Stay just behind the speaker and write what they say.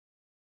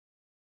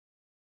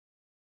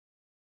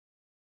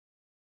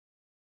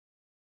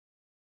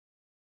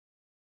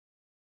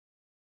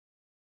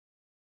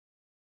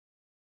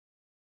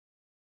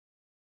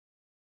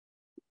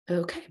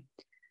Okay.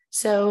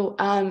 So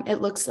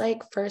it looks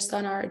like first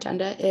on our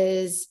agenda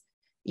is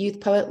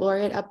Youth Poet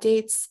Laureate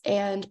updates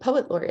and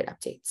Poet Laureate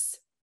updates.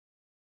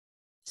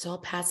 So I'll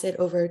pass it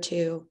over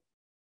to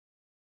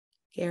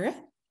Garrett,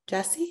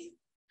 Jesse.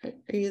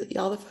 Are you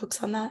all the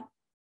folks on that?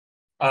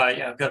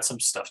 Yeah, I've got some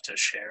stuff to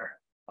share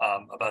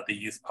about the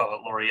Youth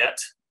Poet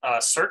Laureate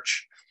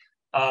search.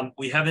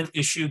 We haven't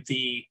issued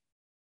the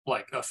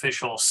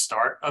official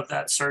start of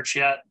that search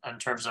yet in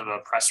terms of a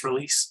press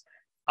release.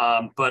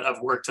 But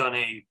I've worked out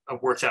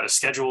a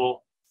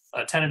schedule,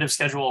 a tentative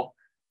schedule,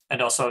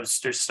 and also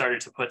just started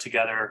to put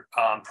together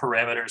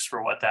parameters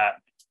for what that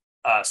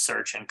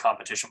search and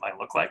competition might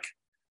look like.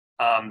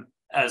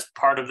 As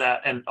part of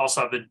that, and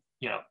also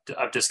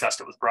I've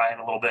discussed it with Brian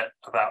a little bit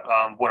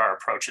about what our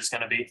approach is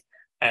going to be,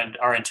 and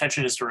our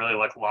intention is to really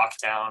lock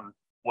down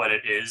what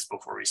it is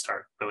before we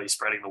start really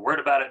spreading the word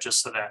about it,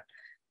 just so that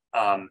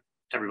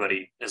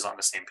everybody is on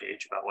the same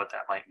page about what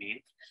that might mean.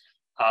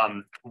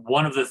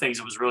 One of the things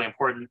that was really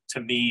important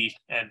to me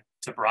and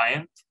to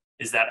Brian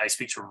is that I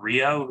speak to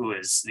Rio, who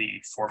is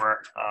the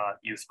former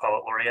Youth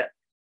Poet Laureate,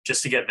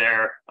 just to get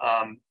their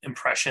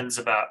impressions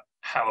about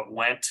how it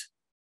went,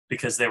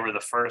 because they were the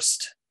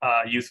first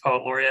Youth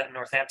Poet Laureate in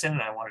Northampton,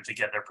 and I wanted to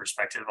get their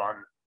perspective on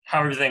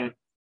how everything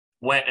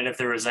went and if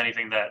there was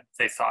anything that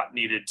they thought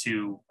needed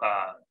to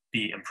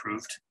be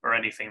improved or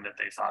anything that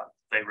they thought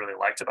they really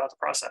liked about the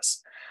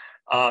process.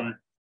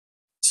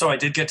 So I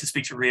did get to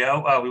speak to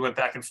Rio. We went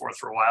back and forth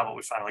for a while, but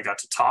we finally got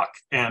to talk.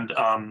 And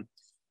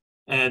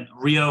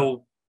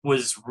Rio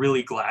was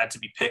really glad to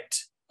be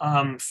picked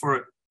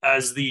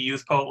as the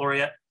Youth Poet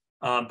Laureate.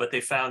 But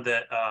they found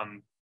that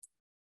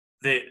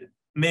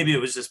maybe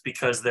it was just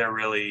because they're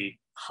really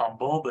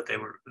humble, but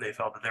they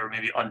felt that they were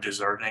maybe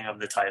undeserving of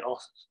the title.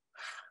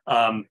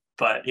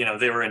 But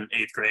they were in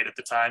 8th grade at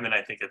the time, and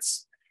I think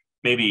it's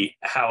maybe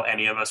how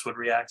any of us would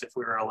react if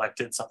we were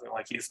elected something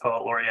like Youth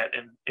Poet Laureate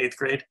in 8th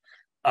grade.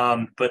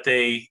 But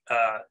they,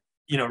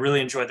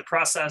 really enjoyed the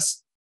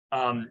process.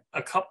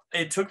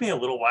 It took me a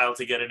little while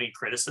to get any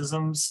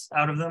criticisms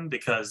out of them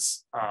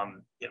because,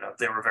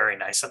 they were very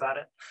nice about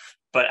it.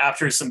 But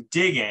after some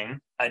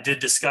digging, I did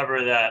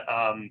discover that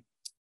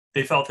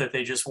they felt that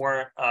they just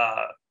weren't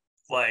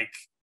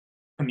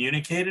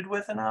communicated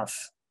with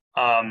enough.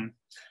 And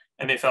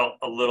they felt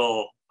a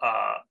little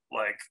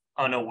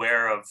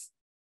unaware of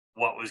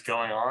what was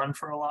going on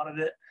for a lot of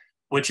it,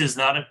 which is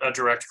not a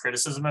direct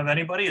criticism of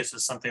anybody. It's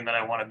just something that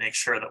I want to make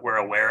sure that we're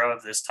aware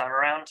of this time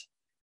around.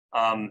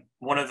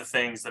 One of the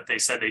things that they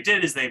said they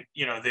did is they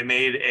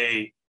made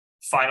a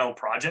final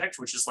project,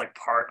 which is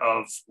part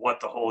of what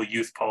the whole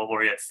Youth Poet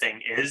Laureate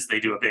thing is. They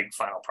do a big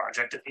final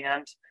project at the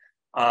end.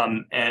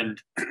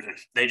 And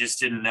they just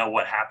didn't know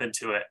what happened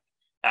to it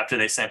after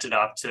they sent it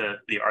off to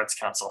the Arts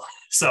Council.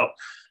 So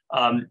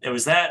it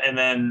was that. And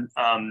then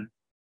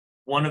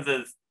one of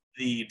the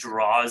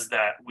draws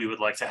that we would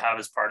like to have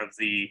as part of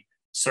the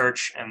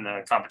search and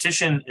the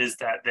competition is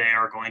that they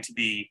are going to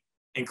be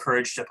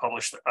encouraged to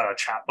publish a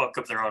chapbook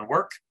of their own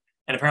work.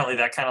 And apparently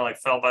that kind of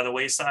fell by the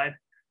wayside.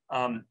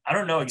 I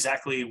don't know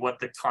exactly what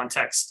the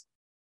context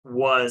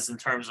was in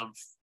terms of,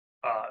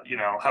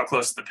 how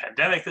close to the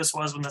pandemic this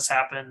was when this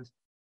happened,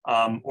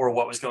 or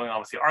what was going on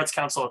with the Arts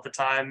Council at the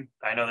time.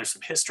 I know there's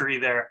some history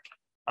there,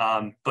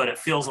 but it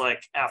feels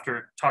like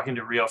after talking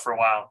to Rio for a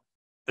while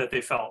that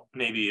they felt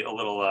maybe a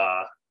little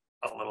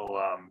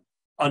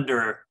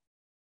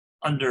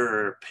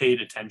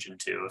underpaid attention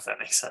to, if that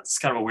makes sense. It's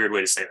kind of a weird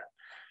way to say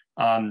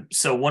that.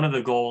 So one of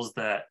the goals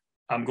that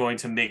I'm going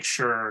to make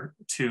sure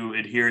to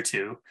adhere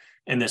to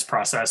in this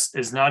process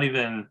is not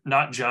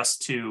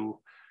just to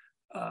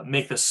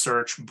make the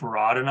search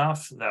broad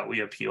enough that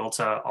we appeal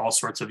to all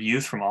sorts of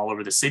youth from all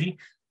over the city,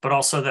 but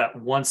also that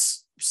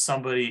once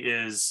somebody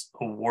is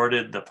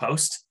awarded the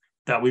post,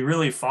 that we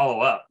really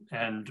follow up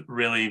and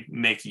really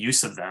make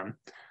use of them.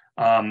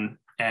 And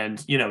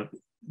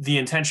the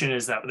intention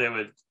is that they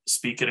would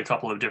speak at a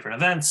couple of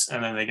different events,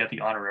 and then they get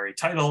the honorary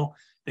title.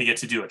 They get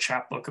to do a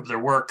chapbook of their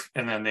work,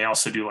 and then they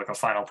also do a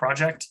final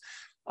project.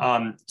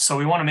 So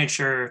we want to make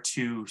sure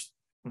to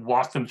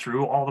walk them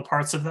through all the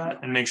parts of that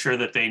and make sure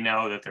that they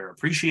know that they're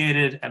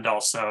appreciated, and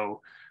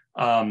also,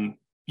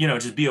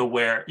 just be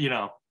aware,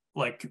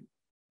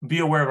 be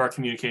aware of our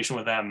communication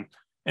with them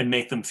and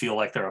make them feel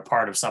like they're a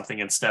part of something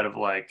instead of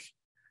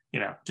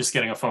just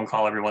getting a phone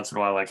call every once in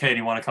a while, hey, do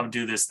you want to come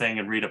do this thing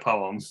and read a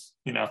poem?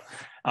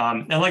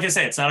 And like I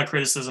say, it's not a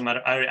criticism.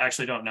 I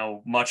actually don't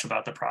know much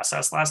about the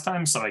process last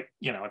time. So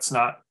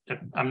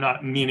I'm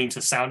not meaning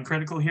to sound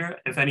critical here.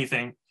 If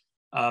anything,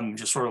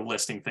 just sort of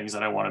listing things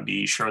that I want to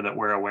be sure that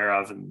we're aware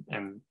of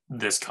in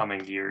this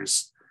coming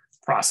year's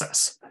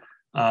process.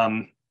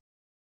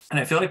 And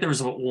I feel like there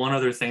was one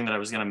other thing that I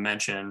was going to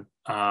mention.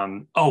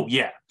 Oh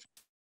yeah.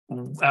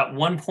 At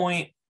one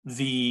point,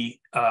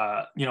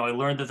 I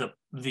learned that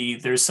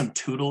there's some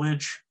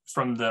tutelage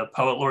from the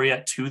Poet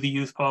Laureate to the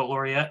Youth Poet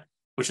Laureate,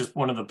 which is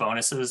one of the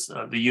bonuses.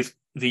 The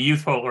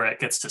Youth Poet Laureate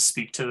gets to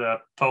speak to the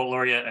Poet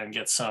Laureate and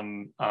get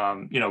some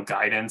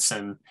guidance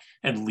and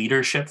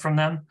leadership from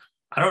them.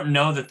 I don't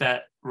know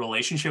that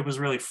relationship was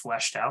really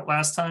fleshed out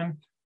last time.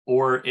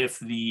 or if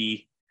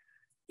the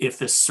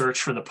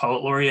search for the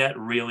poet laureate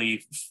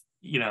really,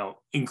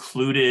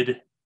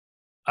 included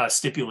a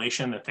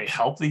stipulation that they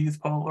help the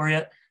youth poet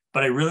laureate.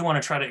 But I really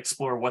want to try to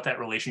explore what that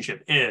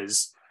relationship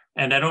is.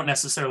 And I don't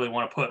necessarily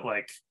want to put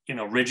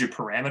rigid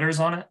parameters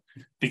on it,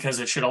 because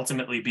it should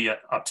ultimately be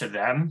up to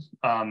them,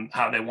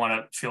 how they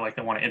want to feel like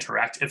they want to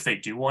interact, if they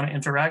do want to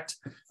interact.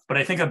 But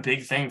I think a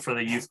big thing for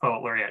the youth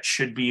poet laureate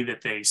should be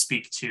that they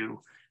speak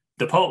to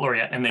the poet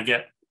laureate and they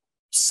get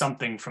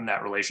something from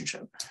that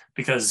relationship,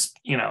 because,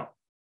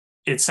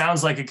 it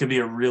sounds like it could be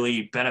a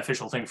really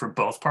beneficial thing for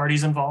both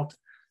parties involved.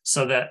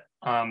 So that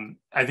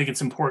I think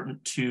it's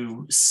important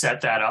to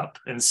set that up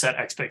and set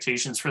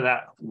expectations for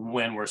that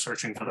when we're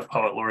searching for the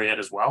poet laureate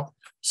as well,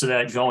 so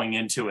that going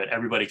into it,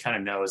 everybody kind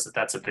of knows that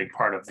that's a big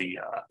part of the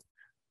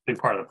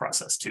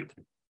process too.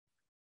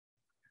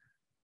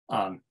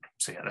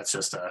 So yeah, that's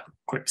just a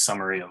quick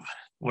summary of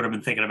what I've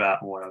been thinking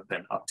about and what I've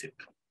been up to.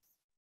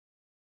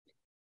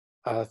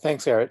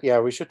 Thanks, Garrett. Yeah,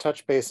 we should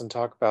touch base and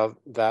talk about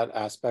that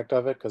aspect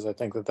of it, because I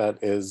think that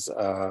is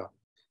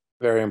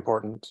very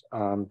important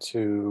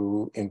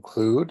to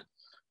include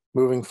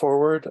moving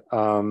forward.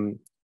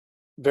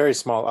 Very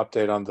small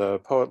update on the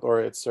poet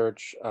laureate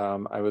search.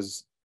 I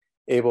was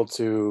able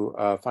to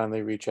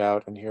finally reach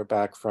out and hear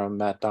back from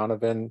Matt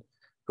Donovan,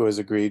 who has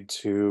agreed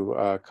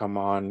to come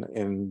on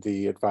in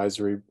the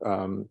advisory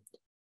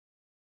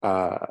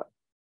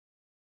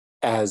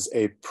as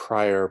a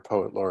prior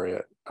poet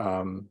laureate.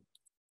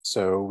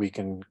 So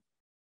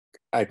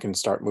I can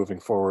start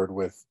moving forward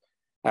with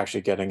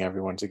actually getting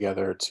everyone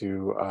together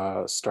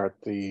to start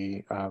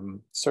the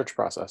search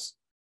process.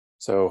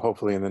 So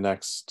hopefully in the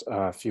next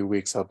few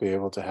weeks, I'll be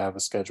able to have a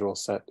schedule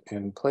set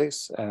in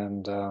place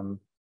and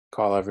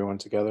call everyone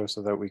together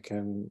so that we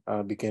can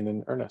begin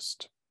in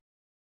earnest.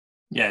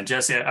 Yeah,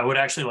 Jesse, I would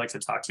actually like to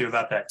talk to you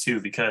about that too,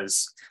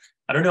 because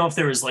I don't know if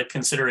there was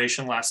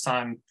consideration last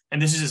time,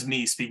 and this is just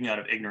me speaking out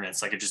of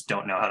ignorance, I just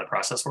don't know how the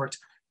process worked.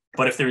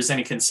 But if there was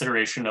any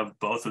consideration of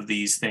both of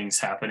these things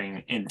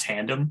happening in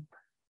tandem,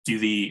 do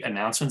the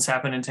announcements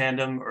happen in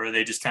tandem, or are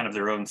they just kind of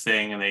their own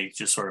thing and they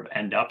just sort of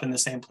end up in the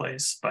same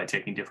place by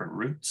taking different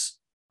routes?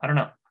 I don't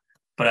know.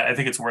 But I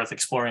think it's worth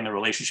exploring the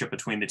relationship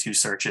between the two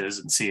searches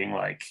and seeing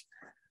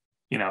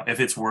if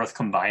it's worth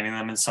combining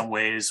them in some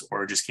ways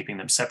or just keeping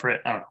them separate.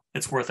 I don't know.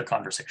 It's worth a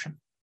conversation.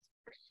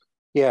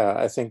 Yeah,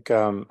 I think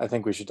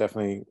we should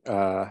definitely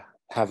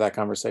have that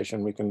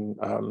conversation. We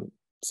can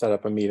set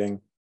up a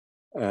meeting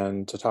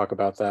and to talk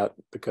about that,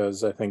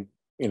 because I think,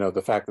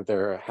 the fact that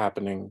they're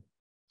happening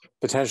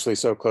potentially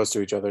so close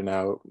to each other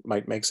now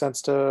might make sense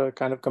to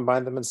kind of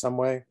combine them in some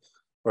way,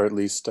 or at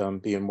least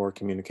be in more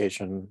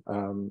communication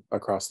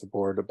across the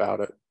board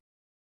about it.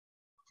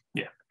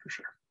 Yeah, for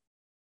sure.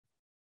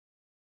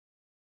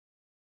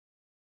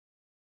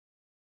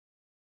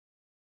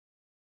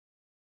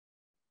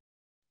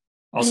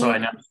 Also,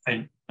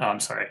 I'm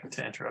sorry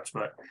to interrupt,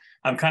 but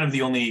I'm kind of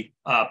the only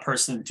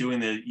person doing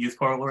the youth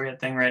poet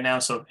laureate thing right now.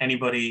 So if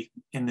anybody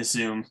in this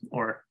Zoom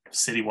or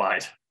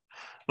citywide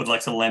would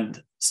like to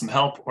lend some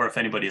help, or if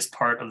anybody is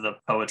part of the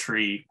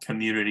poetry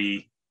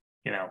community,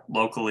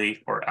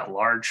 locally or at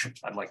large,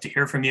 I'd like to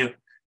hear from you.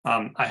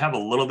 I have a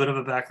little bit of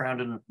a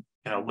background in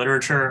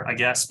literature, I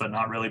guess, but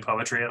not really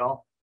poetry at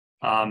all.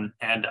 And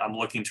I'm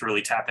looking to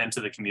really tap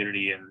into the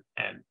community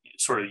and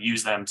sort of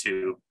use them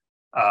to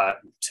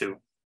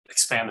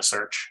expand the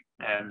search.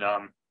 And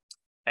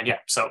yeah,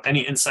 so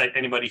any insight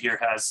anybody here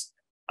has,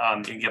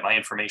 you can get my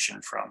information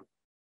from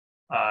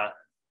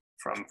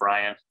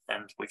Brian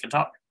and we can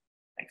talk.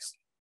 Thanks.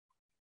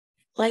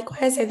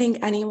 Likewise, I think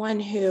anyone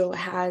who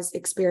has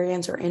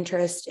experience or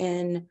interest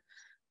in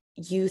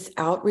youth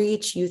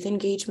outreach, youth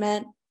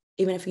engagement,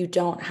 even if you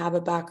don't have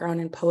a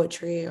background in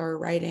poetry or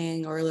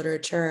writing or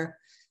literature,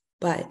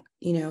 but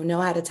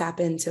know how to tap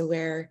into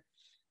where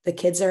the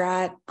kids are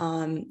at,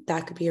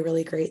 that could be a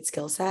really great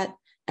skill set.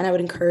 And I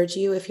would encourage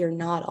you, if you're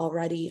not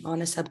already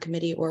on a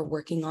subcommittee or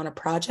working on a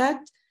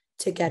project,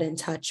 to get in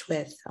touch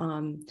with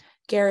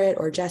Garrett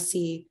or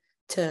Jesse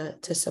to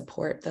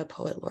support the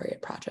Poet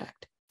Laureate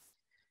project.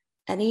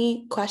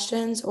 Any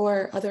questions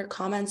or other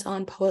comments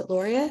on Poet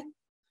Laureate?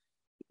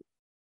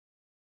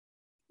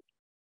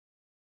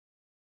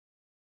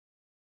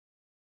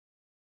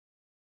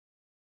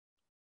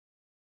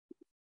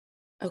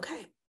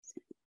 Okay.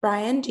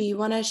 Brian, do you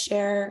want to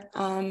share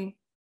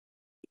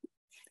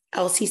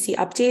LCC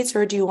updates,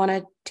 or do you want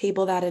to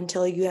table that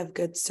until you have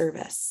good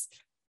service?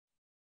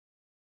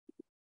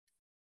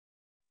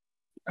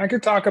 I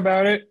could talk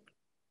about it.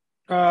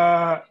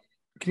 Can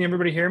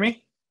everybody hear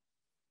me?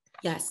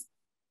 Yes.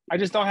 I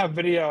just don't have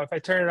video. If I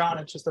turn it on,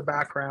 it's just the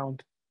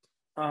background.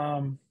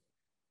 The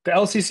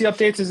LCC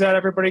updates is that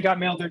everybody got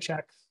mailed their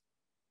checks.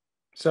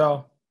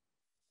 So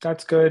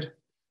that's good.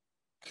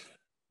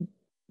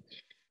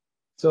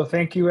 So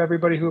thank you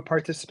everybody who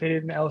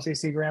participated in the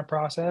LCC grant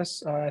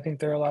process. I think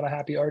there are a lot of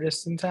happy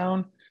artists in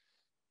town.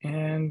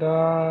 And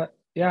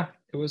yeah,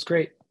 it was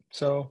great.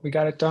 So we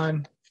got it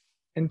done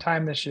in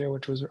time this year,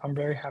 which I'm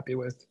very happy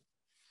with.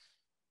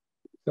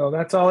 So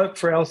that's all it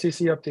for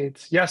LCC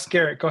updates. Yes,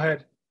 Garrett, go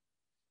ahead.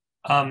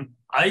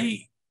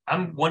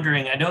 I'm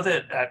wondering, I know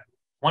that at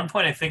one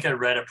point, I think I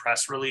read a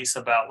press release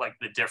about like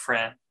the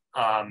different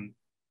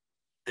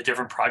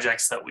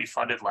projects that we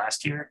funded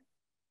last year.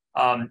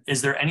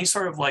 Is there any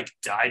sort of like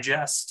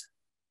digest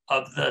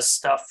of the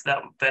stuff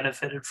that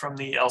benefited from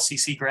the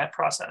LCC grant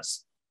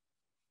process?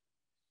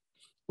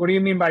 What do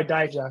you mean by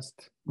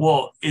digest?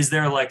 Well, is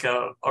there like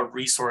a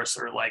resource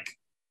or like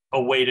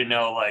a way to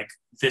know like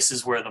this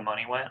is where the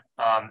money went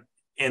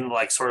in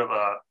like sort of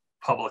a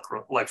public,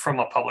 like from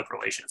a public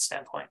relations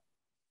standpoint?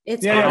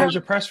 It's Yeah, on our there's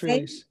a press website.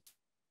 release.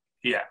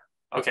 Yeah.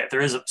 Okay.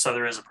 There is a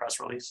press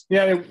release.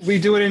 Yeah, we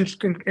do it in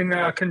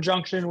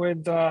conjunction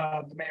with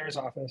the mayor's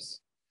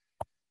office.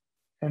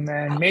 And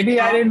then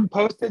maybe I didn't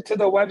post it to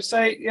the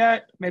website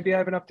yet. Maybe I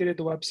haven't updated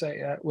the website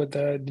yet with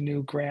the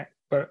new grant,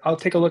 but I'll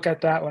take a look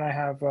at that when I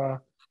have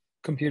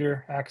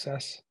computer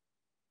access.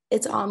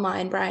 It's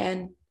online,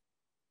 Brian.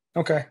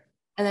 Okay.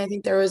 And I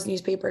think there was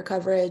newspaper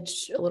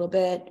coverage a little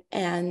bit,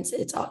 and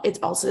it's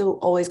also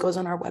always goes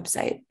on our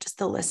website, just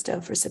the list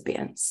of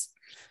recipients.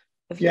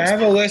 Yeah, I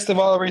have a list of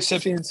all the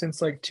recipients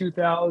since like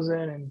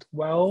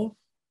 2012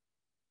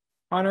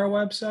 on our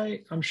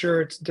website. I'm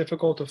sure it's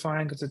difficult to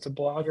find because it's a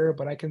blogger,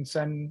 but I can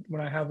send,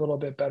 when I have a little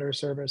bit better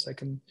service, I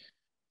can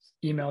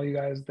email you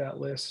guys that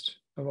list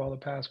of all the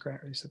past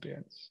grant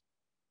recipients.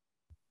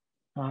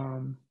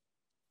 And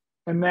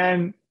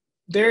then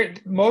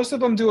most of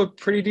them do a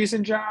pretty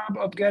decent job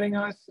of getting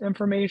us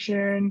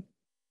information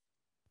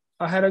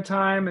ahead of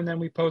time, and then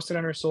we post it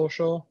on our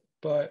social,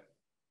 but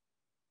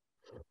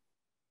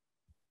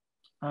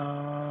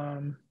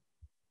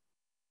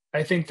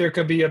I think there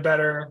could be a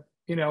better,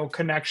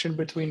 connection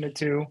between the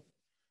two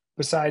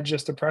besides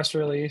just a press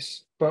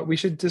release. But we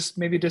should just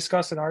maybe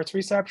discuss an arts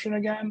reception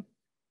again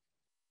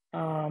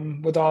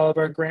with all of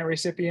our grant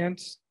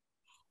recipients,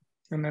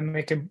 and then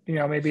they can,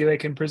 maybe they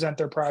can present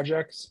their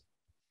projects.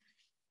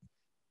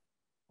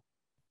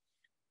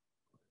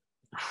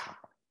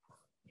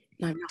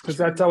 Because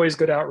that's always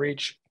good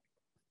outreach.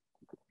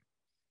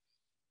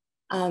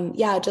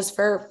 Yeah, just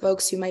for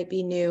folks who might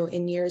be new,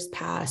 in years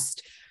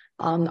past,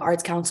 the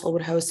Arts Council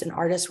would host an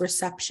artist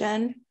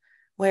reception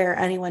where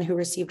anyone who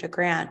received a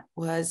grant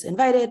was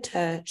invited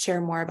to share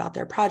more about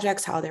their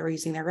projects, how they were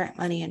using their grant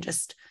money, and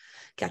just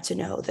get to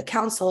know the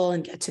council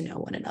and get to know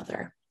one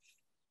another.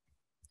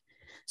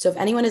 So if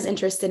anyone is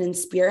interested in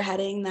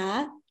spearheading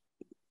that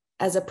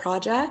as a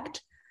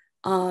project,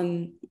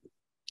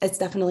 it's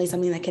definitely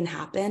something that can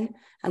happen,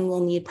 and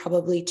we'll need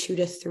probably 2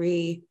 to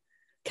 3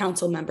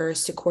 council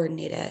members to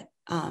coordinate it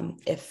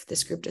if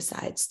this group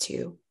decides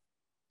to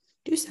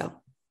do so.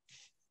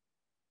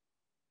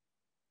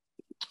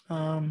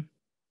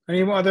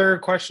 Any other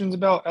questions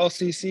about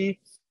LCC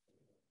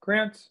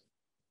grants?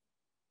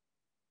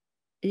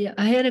 Yeah,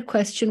 I had a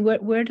question.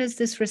 Where does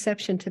this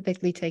reception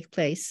typically take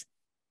place?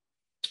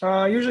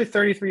 Usually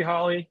 33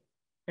 Holly,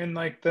 in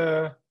like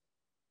the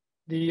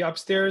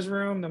upstairs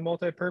room, the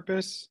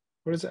multi-purpose.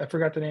 What is it? I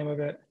forgot the name of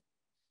it.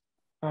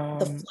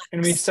 And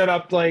we set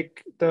up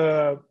like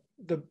the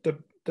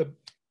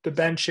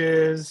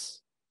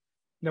benches.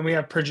 Then we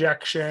have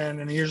projection,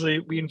 and usually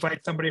we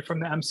invite somebody from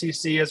the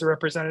MCC as a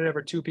representative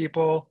or 2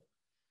 people.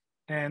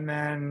 And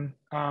then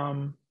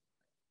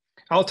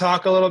I'll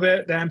talk a little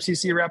bit. The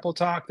MCC rep will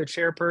talk, the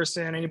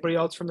chairperson, anybody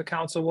else from the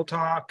council will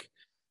talk.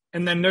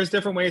 And then there's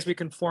different ways we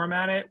can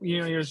format it.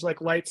 There's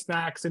like light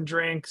snacks and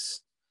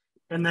drinks.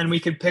 And then we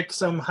can pick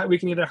we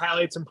can either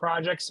highlight some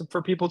projects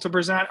for people to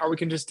present, or we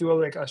can just do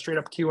a straight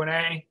up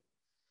Q&A.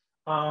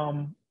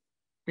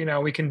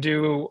 We can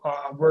do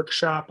a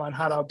workshop on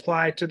how to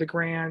apply to the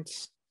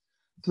grants.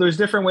 So there's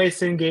different ways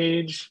to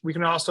engage. We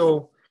can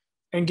also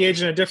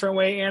engage in a different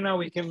way, Anna.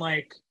 We can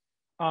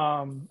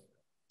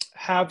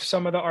have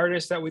some of the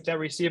artists that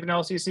receive an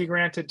LCC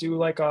grant to do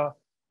like a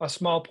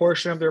small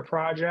portion of their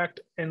project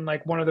in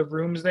like one of the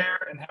rooms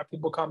there, and have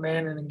people come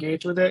in and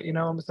engage with it. You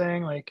know what I'm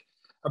saying? Like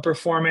a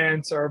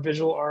performance or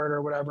visual art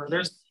or whatever.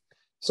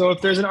 So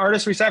if there's an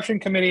artist reception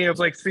committee of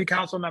like 3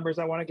 council members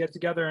that want to get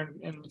together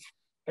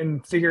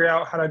and figure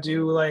out how to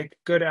do like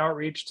good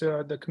outreach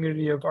to the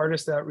community of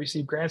artists that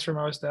receive grants from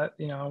us, that,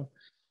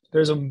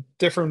 there's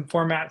different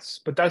formats,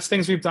 but that's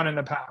things we've done in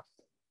the past.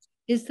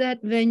 Is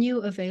that venue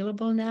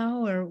available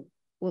now, or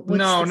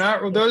no,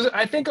 not those.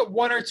 I think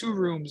 1 or 2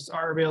 rooms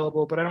are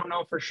available, but I don't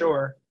know for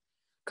sure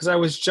because I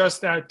was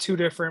just at 2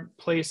 different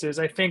places.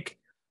 I think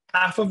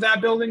half of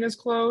that building is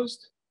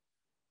closed,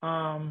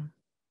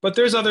 but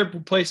there's other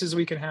places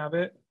we can have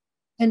it.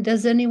 And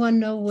does anyone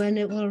know when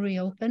it will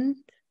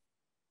reopen?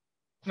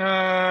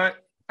 I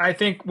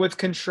think with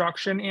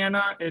construction,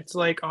 Anna, it's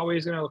like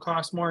always going to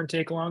cost more and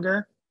take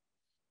longer.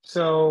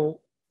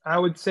 So I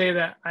would say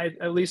that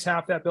at least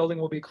half that building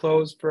will be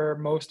closed for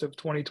most of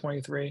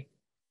 2023.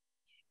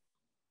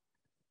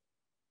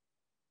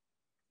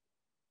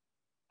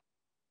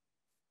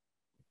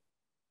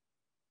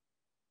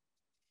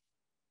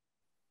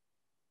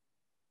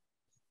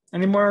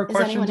 Any more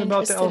questions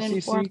about the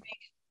LCC? What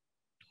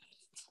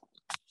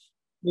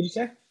did you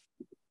say?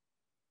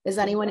 Is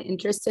anyone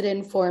interested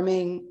in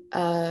forming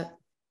a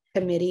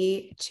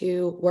committee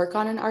to work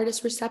on an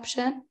artist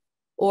reception?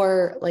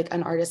 or like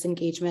an artist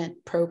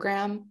engagement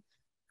program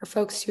for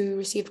folks who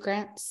receive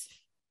grants.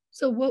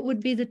 So what would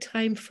be the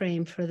time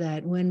frame for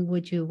that? When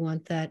would you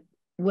want that?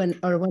 When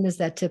is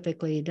that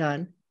typically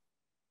done?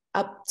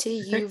 Up to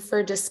you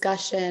for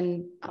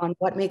discussion on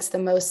what makes the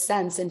most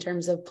sense in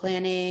terms of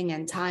planning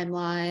and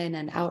timeline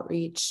and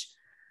outreach.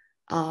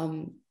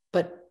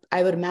 But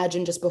I would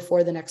imagine just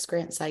before the next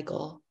grant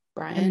cycle,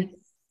 Brian. And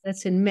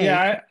that's in May.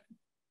 Yeah.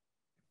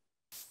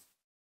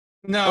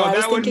 No, I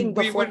was that thinking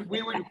would, before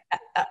we would,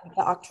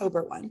 the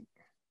October one,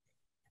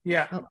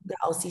 yeah. the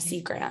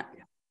LCC grant.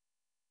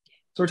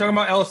 So we're talking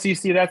about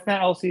LCC. That's not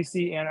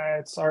LCC, Anna.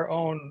 It's our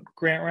own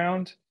grant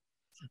round.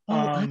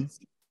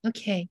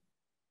 Okay.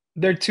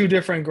 They're two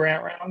different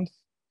grant rounds.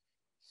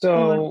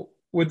 So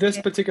with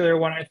this particular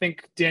one, I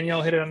think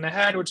Danielle hit it on the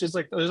head, which is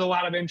like there's a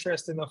lot of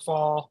interest in the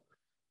fall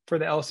for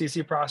the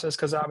LCC process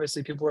because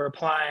obviously people are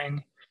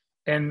applying.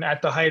 And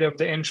at the height of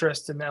the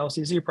interest in the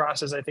LCC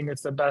process, I think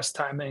it's the best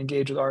time to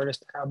engage with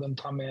artists, to have them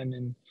come in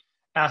and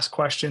ask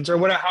questions or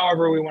whatever,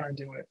 however we want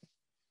to do it.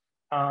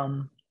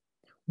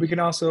 We can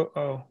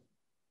also,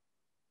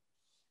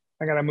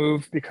 I gotta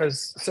move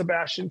because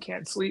Sebastian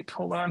can't sleep.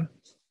 Hold on.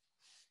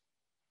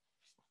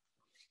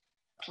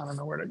 I don't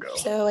know where to go.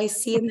 So I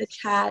see in the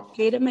chat,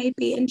 Jada might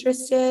be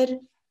interested.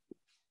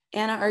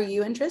 Anna, are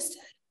you interested?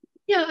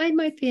 Yeah, I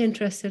might be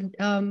interested.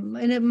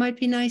 And it might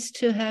be nice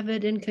to have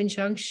it in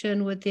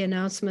conjunction with the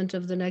announcement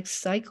of the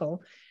next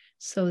cycle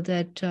so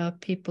that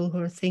people who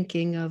are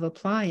thinking of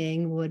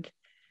applying would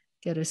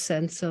get a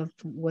sense of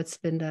what's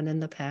been done in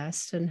the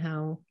past and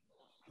how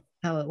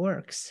it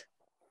works.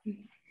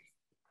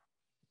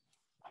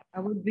 I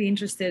would be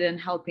interested in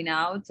helping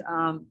out.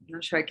 I'm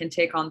not sure I can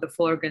take on the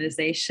full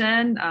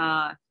organization,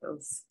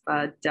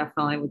 but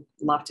definitely would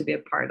love to be a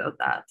part of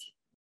that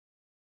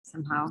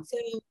somehow.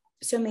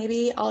 So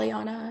maybe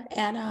Aliana,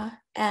 Anna,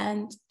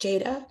 and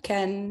Jada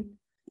can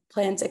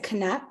plan to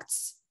connect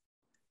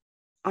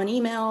on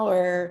email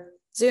or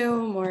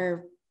Zoom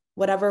or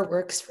whatever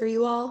works for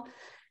you all.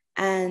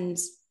 And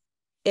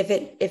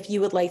if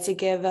you would like to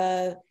give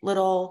a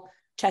little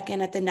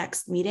check-in at the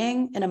next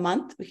meeting in a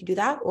month, we could do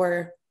that,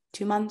 or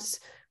 2 months,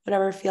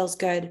 whatever feels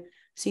good.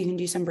 So you can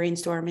do some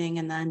brainstorming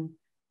and then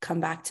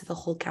come back to the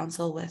whole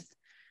council with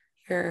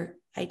your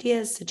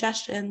ideas,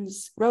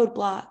 suggestions,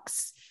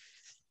 roadblocks,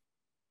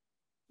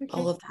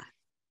 all of that.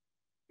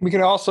 We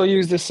can also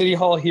use the City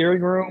Hall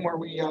hearing room where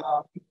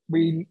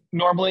we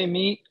normally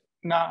meet,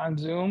 not on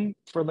Zoom,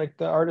 for like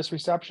the artist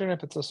reception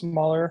if it's a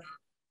smaller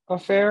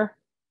affair,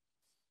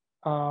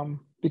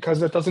 because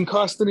that doesn't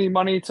cost any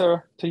money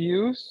to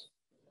use.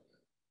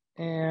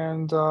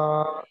 And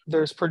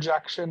there's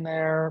projection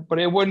there, but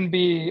it wouldn't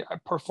be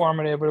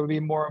performative, but it would be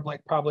more of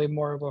like probably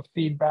more of a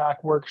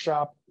feedback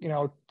workshop,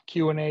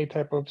 Q&A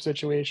type of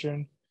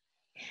situation.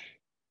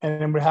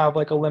 And it would have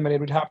like a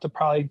limited, we'd have to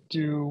probably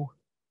do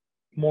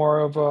more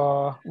of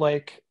a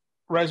like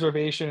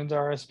reservations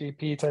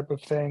RSVP type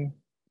of thing,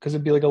 because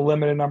it'd be like a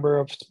limited number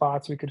of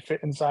spots we could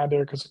fit inside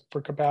there because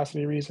for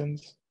capacity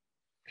reasons.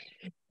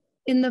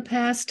 In the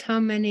past,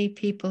 how many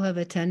people have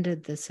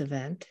attended this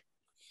event?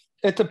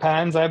 It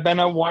depends. I've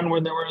been at one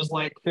where there was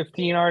like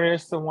 15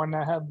 artists, the one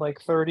that had like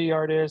 30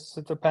 artists.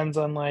 It depends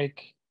on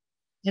like.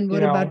 And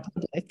what about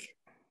public?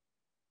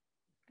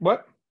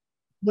 What?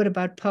 What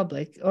about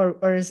public,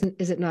 or is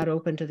it not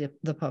open to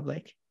the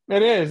public?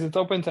 It is. It's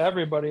open to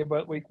everybody,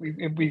 but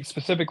we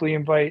specifically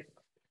invite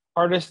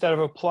artists that have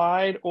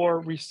applied or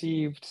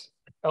received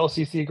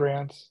LCC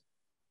grants.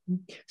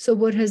 So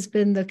what has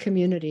been the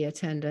community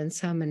attendance?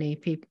 How many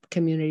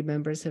community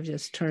members have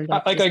just turned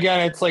up? Like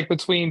again, it's like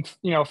between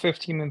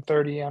 15 and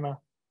 30, Anna.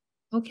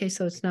 Okay,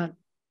 so it's not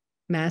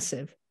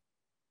massive.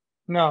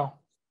 No.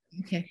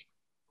 Okay.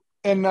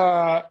 And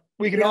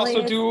we can Really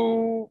also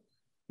do,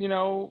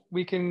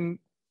 we can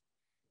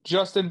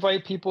just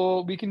invite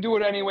people. We can do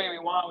it any way we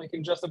want. We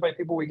can just invite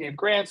people we gave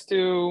grants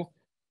to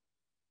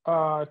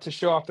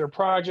show off their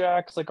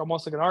projects, like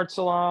almost like an art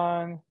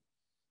salon.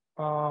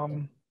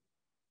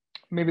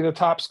 Maybe the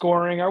top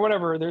scoring or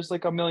whatever. There's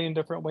like a million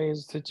different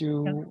ways to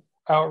do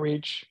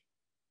outreach.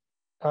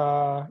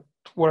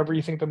 Whatever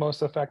you think the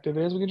most effective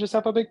is. We can just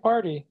have a big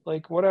party,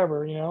 like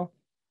whatever,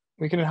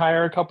 We can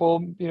hire a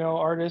couple,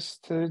 artists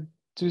to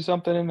do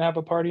something and have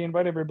a party,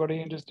 invite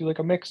everybody and just do like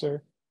a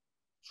mixer.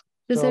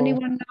 Does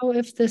anyone know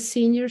if the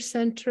senior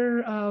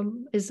center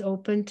is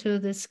open to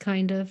this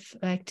kind of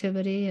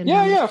activity? And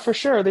yeah, for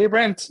sure. They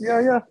rent.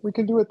 Yeah, we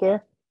can do it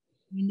there.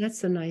 I mean,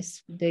 that's a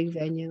nice big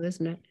venue,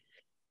 isn't it?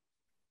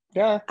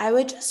 Yeah. I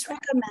would just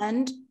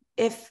recommend,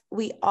 if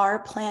we are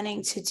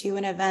planning to do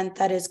an event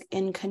that is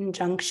in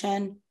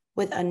conjunction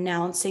with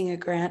announcing a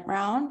grant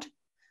round,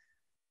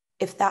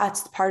 if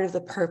that's part of the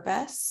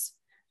purpose,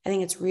 I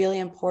think it's really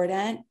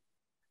important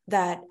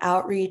that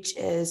outreach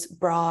is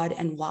broad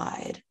and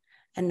wide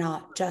and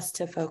not just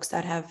to folks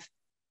that have,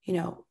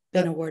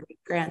 been awarded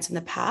grants in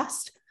the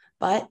past,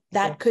 but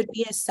that could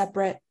be a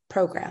separate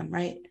program,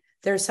 right?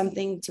 There's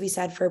something to be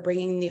said for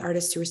bringing the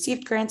artists who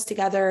received grants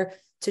together,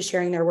 to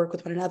sharing their work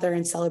with one another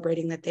and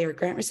celebrating that they are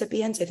grant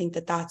recipients. I think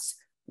that that's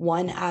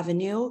one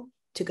avenue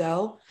to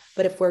go.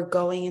 But if we're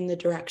going in the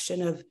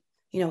direction of,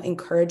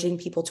 encouraging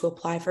people to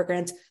apply for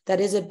grants,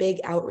 that is a big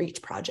outreach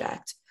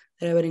project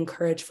that I would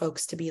encourage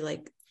folks to be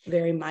like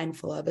very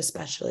mindful of,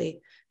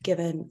 especially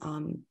given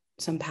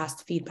some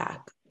past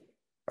feedback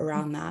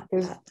around that.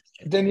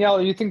 Danielle,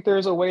 do you think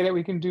there's a way that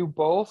we can do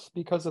both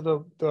because of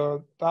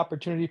the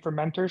opportunity for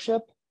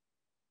mentorship?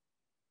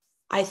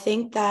 I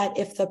think that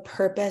if the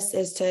purpose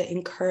is to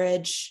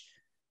encourage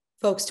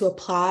folks to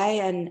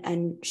apply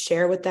and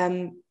share with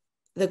them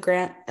the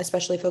grant,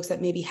 especially folks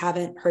that maybe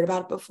haven't heard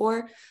about it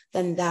before,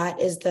 then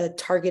that is the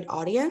target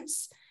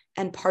audience.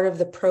 And part of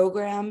the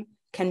program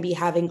can be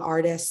having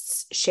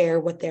artists share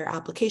what their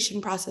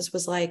application process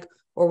was like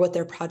or what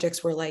their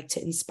projects were like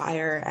to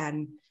inspire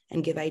and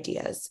give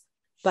ideas.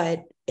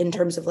 But in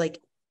terms of like,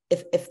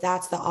 if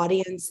that's the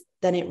audience,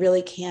 then it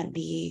really can't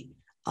be,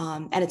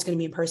 and it's going to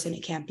be in person,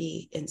 it can't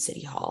be in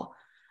City Hall.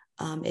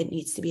 It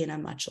needs to be in a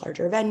much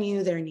larger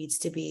venue. There needs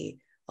to be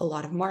a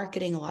lot of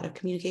marketing, a lot of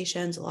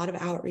communications, a lot of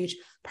outreach,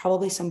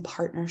 probably some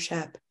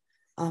partnership.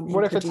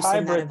 What if it's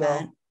hybrid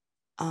though?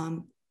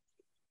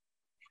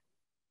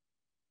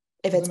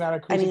 If it's,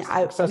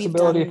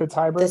 accessibility if it's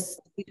hybrid?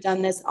 We've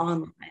done this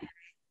online.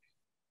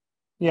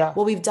 Yeah.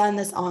 Well, we've done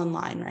this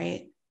online,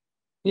 right?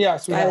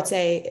 Yes. So I would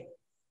say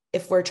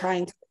if we're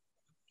trying to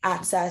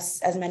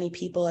access as many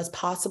people as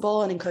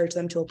possible and encourage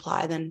them to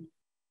apply, then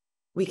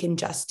we can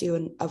just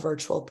do a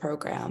virtual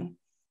program.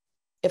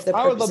 If the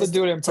I would love to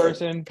do it in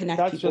person. Connect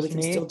That's people, just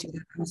we can me. still do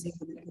that kind of thing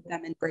with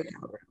them in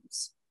breakout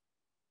rooms.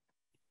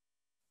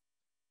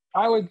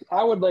 I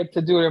would like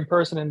to do it in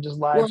person and just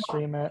live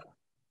stream it.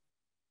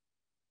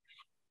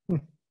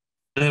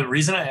 The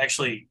reason I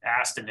actually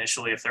asked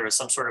initially if there was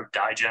some sort of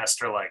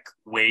digest or like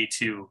way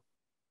to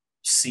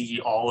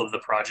see all of the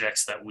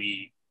projects that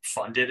we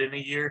funded in a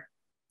year,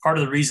 part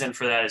of the reason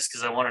for that is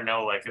because I want to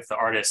know like if the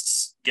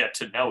artists get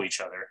to know each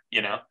other,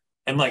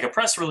 and like a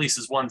press release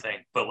is one thing,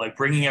 but like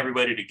bringing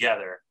everybody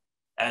together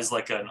as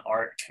like an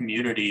art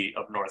community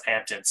of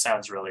Northampton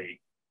sounds really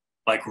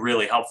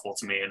helpful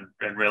to me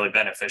and really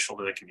beneficial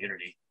to the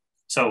community.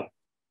 So,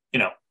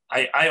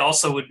 I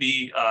also would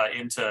be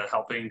into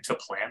helping to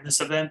plan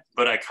this event,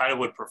 but I kind of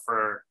would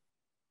prefer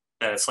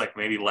that it's like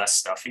maybe less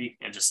stuffy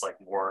and just like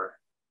more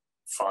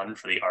fun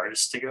for the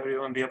artists to go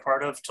to and be a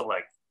part of, to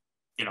like,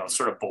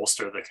 sort of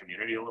bolster the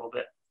community a little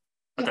bit.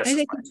 But that's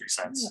just my 2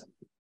 cents.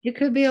 It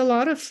could be a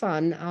lot of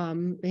fun,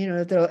 and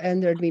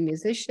there'd be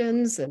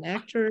musicians and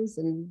actors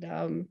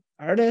and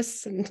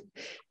artists, and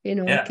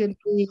it could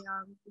be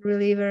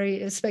really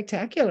very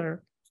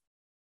spectacular.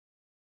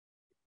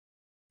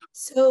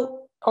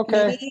 So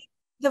maybe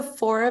the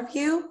 4 of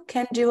you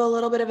can do a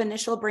little bit of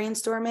initial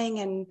brainstorming,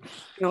 and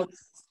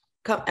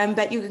I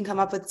bet you can come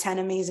up with 10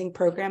 amazing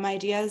program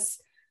ideas,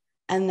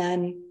 and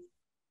then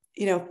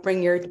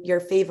bring your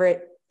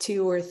favorite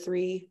 2 or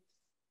 3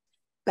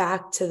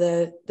 back to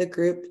the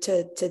group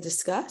to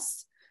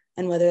discuss,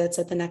 and whether that's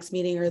at the next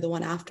meeting or the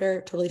one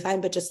after, totally fine,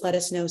 but just let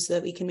us know so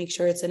that we can make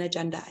sure it's an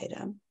agenda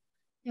item.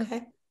 Yeah.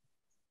 Okay,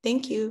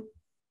 thank you.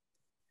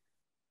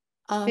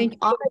 Thank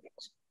you.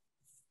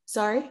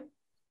 Sorry.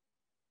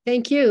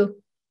 Thank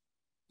you.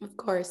 Of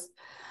course.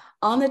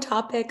 On the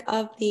topic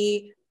of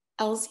the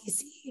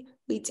LCC,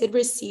 we did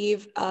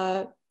receive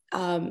a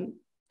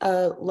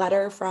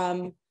letter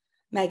from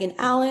Megan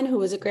Allen, who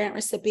was a grant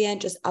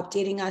recipient, just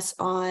updating us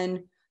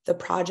on the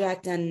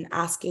project and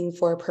asking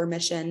for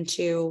permission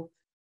to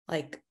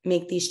like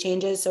make these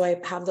changes. So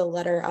I have the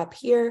letter up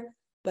here,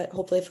 but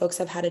hopefully folks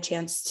have had a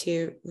chance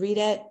to read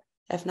it.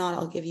 If not,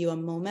 I'll give you a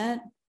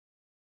moment.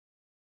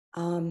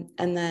 And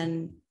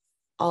then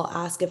I'll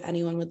ask if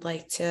anyone would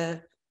like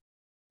to,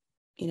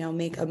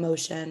 make a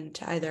motion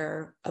to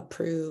either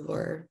approve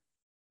or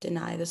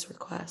deny this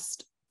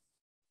request.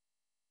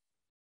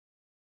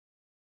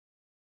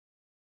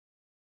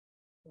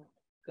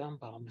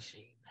 Gumball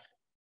machine.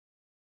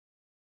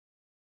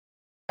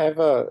 I have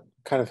a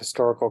kind of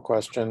historical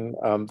question.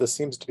 This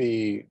seems to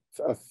be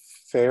a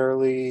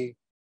fairly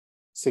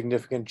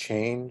significant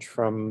change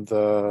from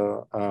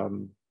the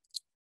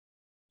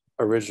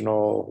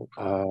original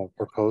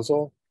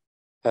proposal.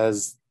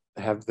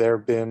 Have there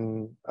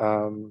been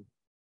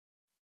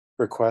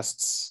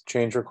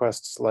change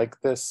requests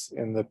like this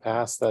in the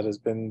past that has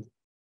been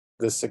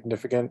this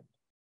significant?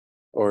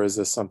 Or is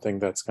this something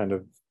that's kind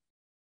of,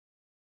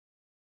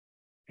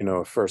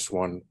 a first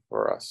one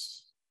for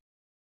us?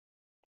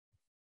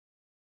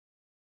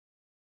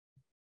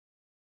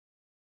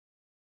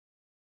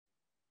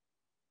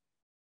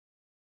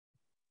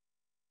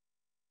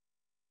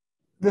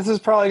 This is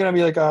probably going to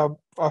be like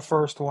a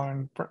first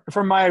one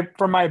from my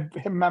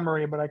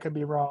memory, but I could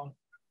be wrong.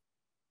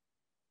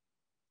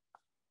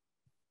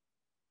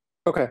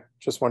 Okay,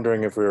 just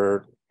wondering if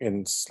we're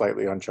in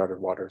slightly uncharted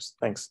waters.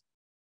 Thanks.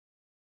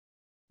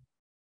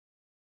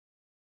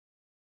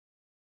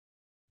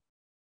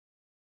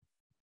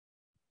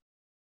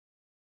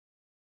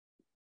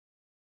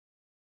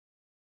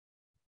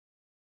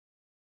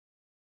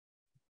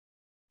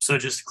 So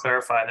just to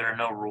clarify, there are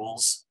no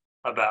rules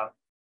about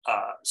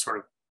sort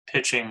of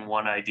pitching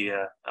one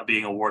idea,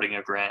 being awarding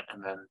a grant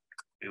and then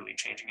completely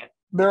changing it.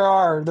 There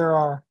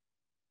are.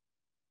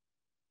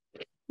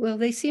 Well,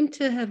 they seem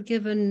to have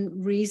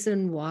given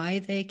reason why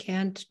they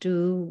can't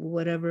do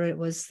whatever it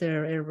was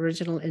their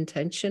original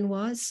intention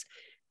was,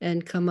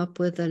 and come up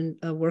with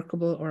a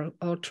workable or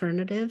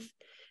alternative.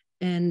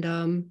 And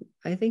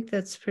I think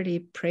that's pretty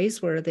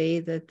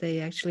praiseworthy that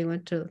they actually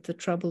went to the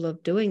trouble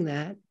of doing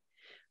that,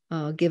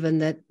 given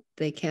that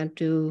they can't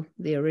do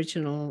the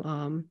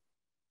original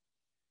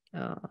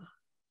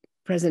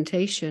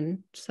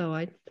presentation. So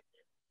I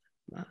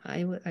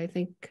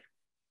think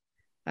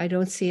I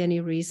don't see any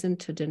reason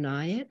to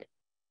deny it.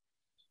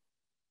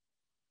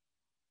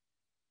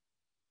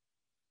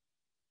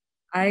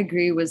 I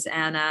agree with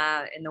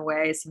Anna in a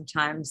way.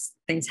 Sometimes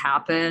things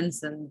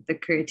happens and the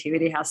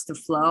creativity has to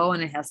flow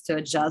and it has to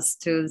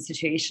adjust to the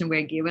situation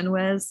we're given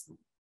with.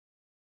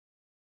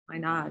 Why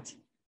not?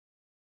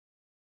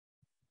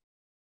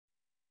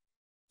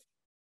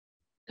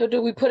 So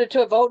do we put it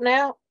to a vote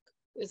now?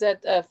 Is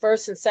that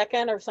first and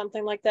second or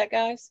something like that,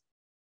 guys?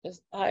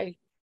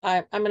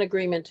 I'm in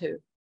agreement too.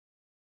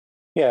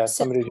 Yeah,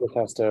 So- somebody just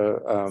has to,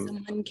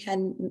 Someone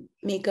can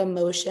make a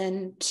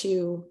motion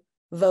to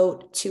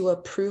vote to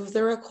approve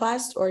the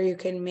request, or you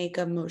can make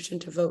a motion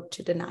to vote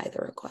to deny the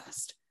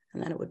request,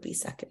 and then it would be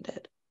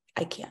seconded.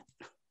 I can't.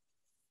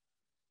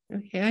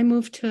 Okay, I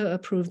move to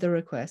approve the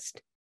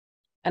request.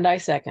 And I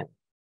second.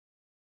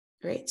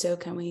 Great. So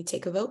can we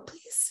take a vote,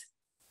 please?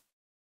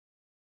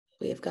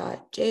 We've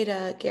got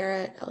Jada,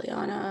 Garrett,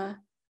 Eliana,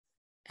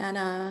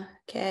 Anna,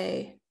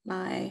 Kay,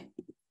 Mai,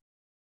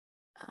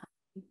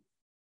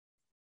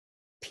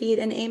 Pete,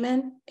 and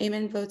Eamon.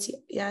 Eamon votes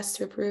yes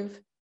to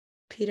approve.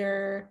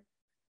 Peter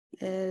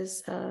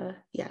is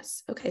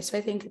yes. Okay, so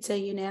I think it's a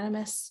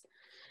unanimous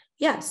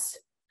yes.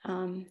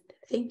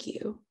 Thank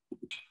you.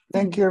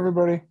 Thank you,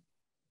 everybody.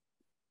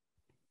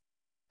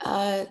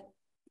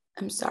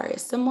 I'm sorry,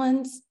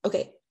 someone's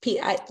okay. Pete,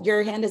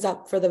 your hand is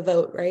up for the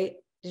vote, right?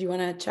 Did you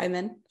want to chime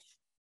in?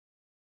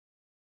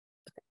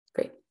 Okay,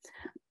 great.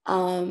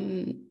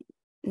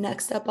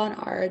 Next up on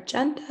our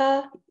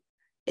agenda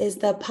is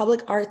the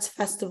Public Arts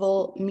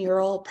Festival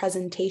mural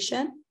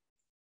presentation.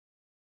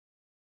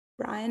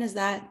 Brian, is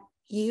that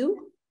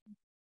you?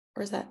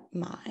 Or is that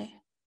or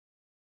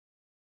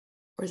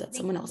is that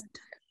someone else?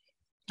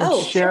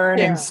 It's Sharon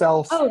and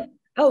Self.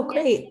 Oh,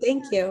 great.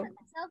 Thank you.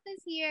 Self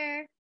is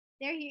here.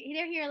 They're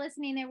here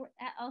listening. They're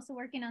also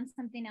working on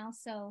something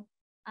else, so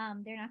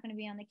they're not going to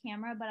be on the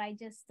camera. But I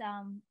just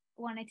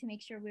wanted to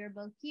make sure we were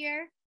both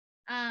here.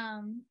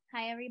 Hi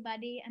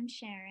everybody. I'm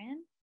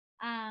Sharon.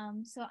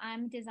 So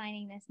I'm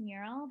designing this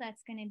mural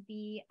that's going to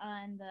be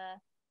on the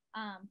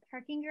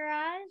parking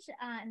garage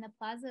in the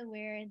plaza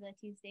where the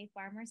Tuesday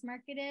Farmers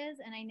Market is.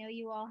 And I know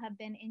you all have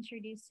been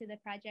introduced to the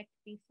project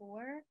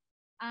before.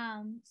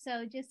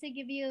 So just to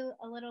give you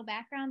a little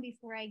background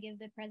before I give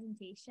the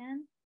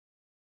presentation.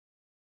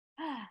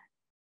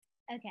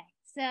 Okay,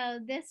 so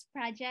this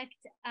project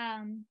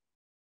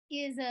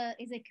is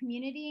a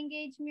community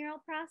engaged mural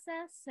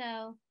process.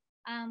 So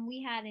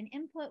we had an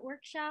input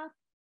workshop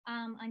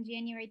on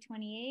January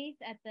 28th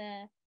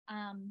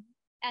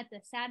at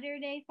the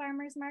Saturday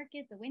Farmers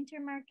Market, the winter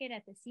market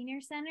at the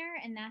Senior Center,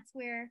 and that's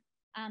where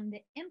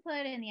the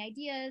input and the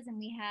ideas, and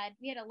we had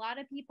a lot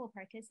of people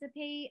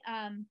participate,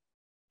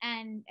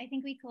 and I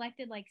think we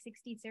collected like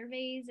 60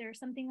 surveys or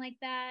something like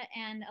that,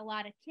 and a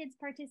lot of kids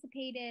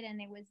participated, and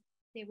there was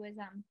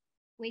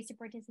ways to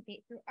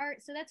participate through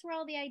art. So that's where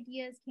all the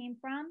ideas came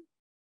from.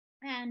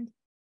 And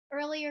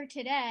earlier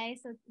today,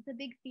 so it's a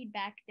big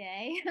feedback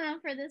day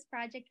for this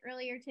project.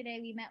 Earlier today,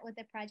 we met with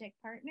the project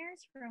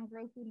partners from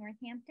Grow Food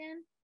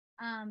Northampton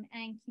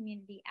and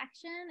Community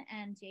Action,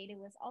 and Jada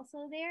was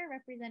also there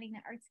representing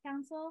the Arts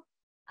Council.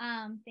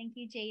 Thank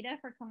you, Jada,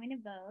 for coming to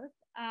both.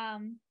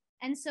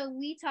 And so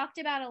we talked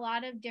about a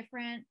lot of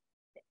different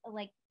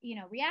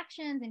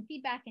reactions and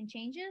feedback and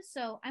changes.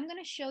 So I'm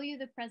going to show you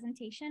the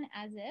presentation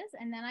as is,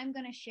 and then I'm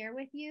going to share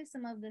with you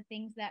some of the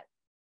things that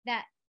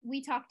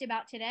we talked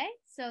about today,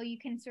 so you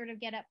can sort of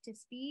get up to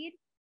speed.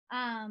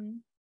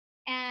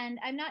 And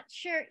I'm not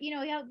sure,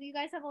 you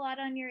guys have a lot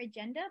on your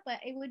agenda, but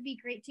it would be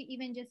great to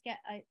even just get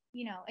a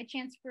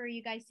chance for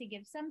you guys to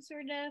give some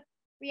sort of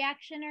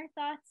reaction or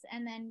thoughts,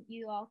 and then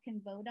you all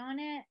can vote on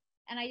it.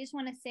 And I just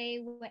want to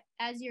say,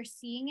 as you're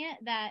seeing it,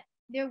 that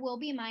there will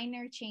be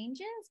minor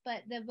changes,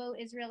 but the vote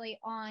is really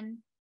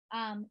on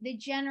the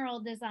general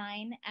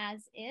design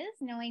as is,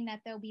 knowing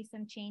that there'll be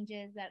some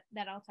changes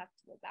that I'll talk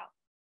to you about.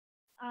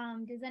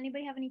 Does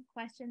anybody have any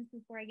questions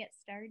before I get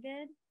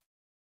started?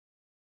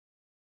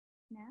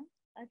 No?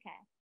 Okay.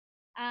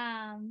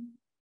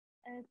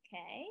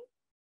 Okay.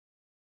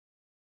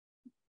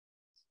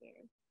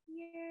 Share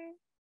here.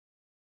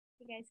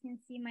 You guys can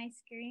see my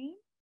screen.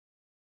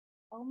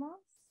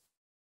 Almost.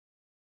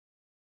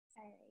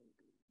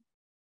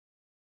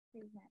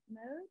 Present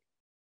mode.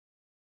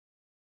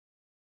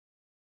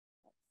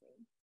 Let's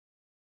see.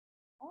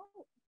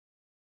 Oh.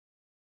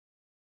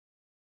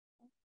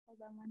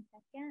 Hold on 1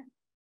 second.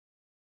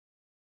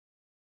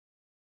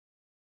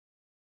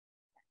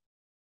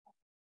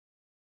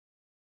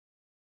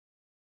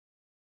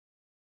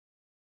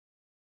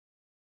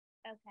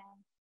 Okay.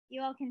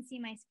 You all can see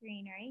my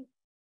screen, right?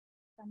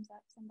 Thumbs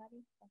up,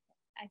 somebody? Okay.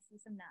 I see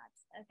some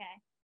nods. Okay.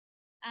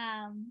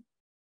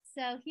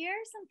 So here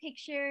are some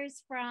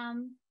pictures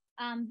from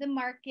the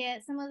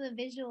market, some of the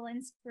visual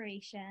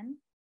inspiration.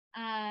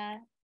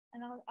 And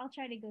I'll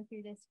try to go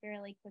through this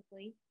fairly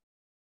quickly.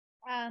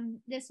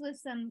 This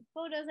was some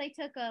photos I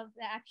took of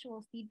the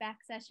actual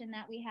feedback session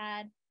that we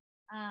had.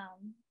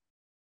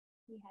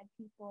 We had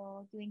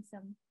people doing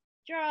some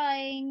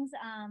drawings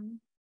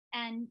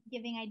and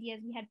giving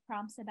ideas. We had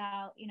prompts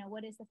about,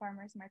 what does the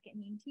farmers market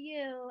mean to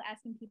you?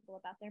 Asking people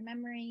about their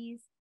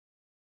memories,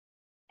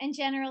 and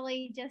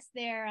generally just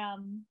their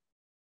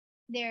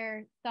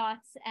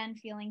thoughts and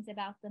feelings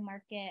about the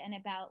market and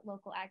about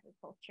local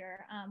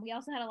agriculture. We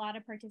also had a lot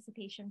of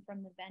participation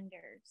from the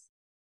vendors.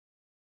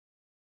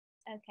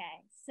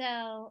 Okay,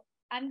 so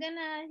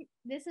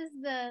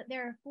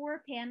there are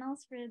 4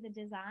 panels for the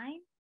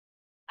design.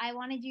 I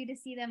wanted you to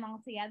see them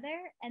all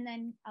together, and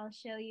then I'll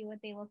show you what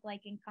they look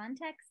like in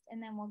context,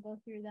 and then we'll go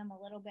through them a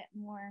little bit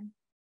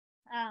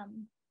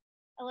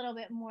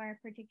more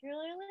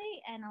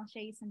particularly, and I'll show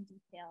you some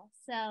detail.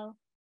 So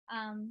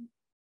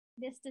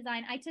this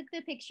design, I took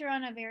the picture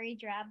on a very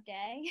drab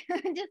day,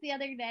 just the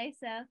other day,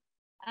 so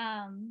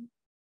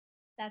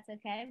that's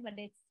okay, but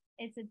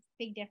it's a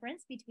big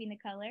difference between the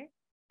color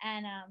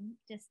and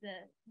just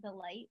the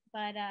light.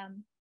 But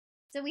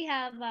so we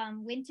have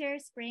winter,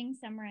 spring,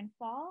 summer, and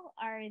fall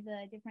are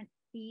the different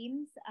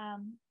themes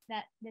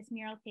that this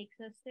mural takes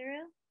us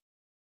through.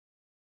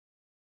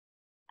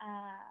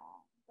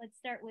 Let's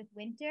start with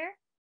winter.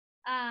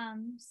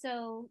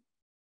 So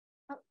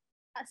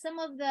some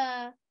of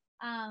the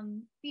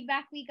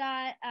feedback we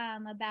got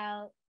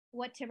about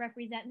what to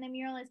represent in the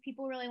mural is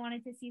people really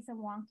wanted to see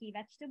some wonky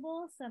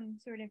vegetables, some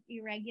sort of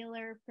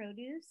irregular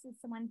produce is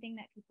the one thing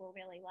that people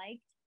really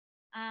liked.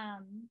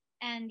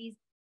 And these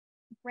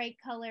bright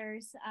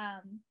colors,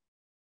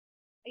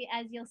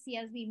 as you'll see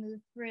as we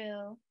move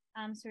through,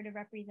 sort of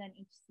represent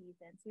each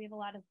season. So we have a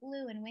lot of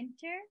blue in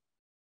winter.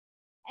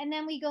 And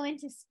then we go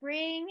into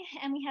spring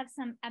and we have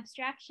some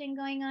abstraction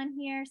going on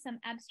here, some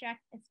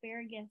abstract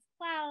asparagus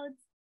clouds,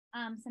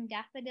 some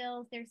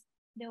daffodils.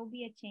 There will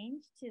be a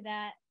change to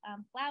that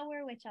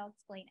flower, which I'll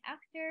explain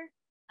after,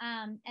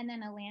 and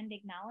then a land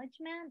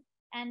acknowledgement.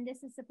 And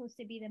this is supposed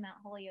to be the Mount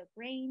Holyoke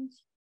Range.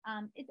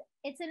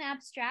 It's an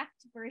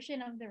abstract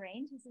version of the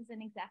range. This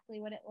isn't exactly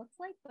what it looks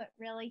like, but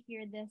really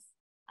here this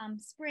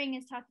spring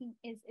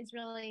is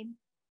really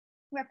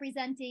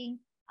representing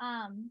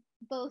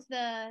both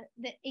the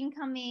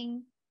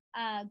incoming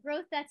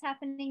growth that's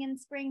happening in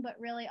spring, but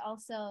really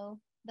also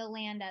the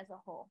land as a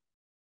whole.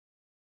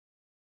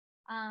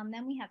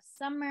 Then we have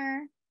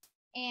summer,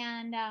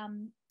 and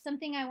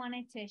something I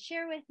wanted to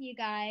share with you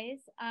guys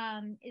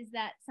is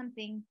that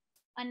something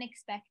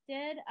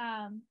unexpected.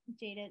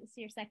 Jada, this is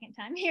your second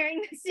time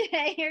hearing this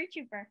today, you're a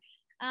trooper.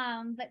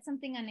 But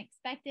something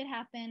unexpected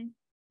happened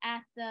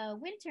at the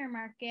winter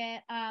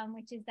market,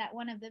 which is that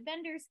one of the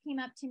vendors came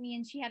up to me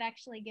and she had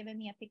actually given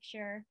me a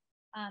picture.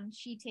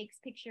 She takes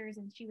pictures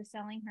and she was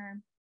selling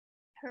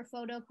her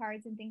photo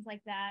cards and things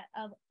like that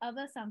of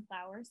a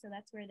sunflower. So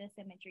that's where this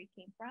imagery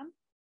came from.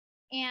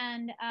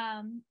 And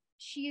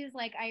she was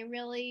like, I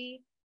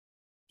really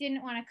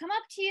didn't want to come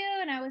up to you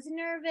and I was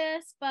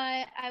nervous,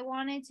 but I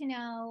wanted to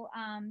know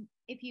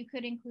if you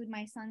could include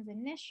my son's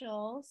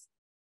initials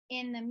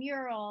in the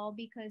mural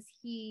because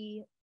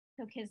he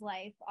took his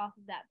life off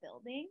of that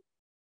building.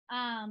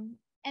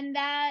 And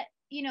that,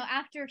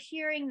 after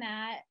hearing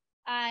that,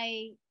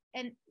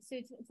 and so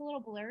it's a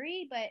little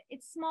blurry, but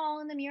it's small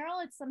in the mural.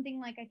 It's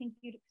something like I think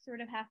you'd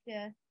sort of have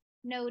to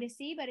know to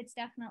see, but it's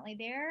definitely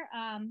there.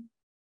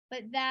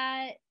 But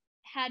that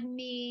had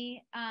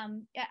me,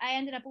 I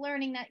ended up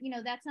learning that,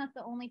 that's not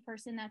the only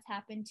person that's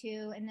happened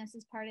to, and this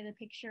is part of the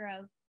picture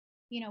of,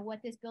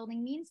 what this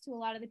building means to a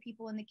lot of the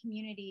people in the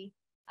community.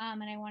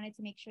 And I wanted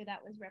to make sure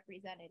that was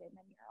represented in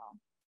the mural.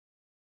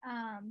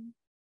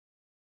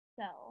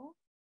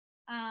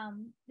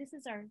 This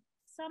is our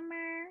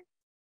summer.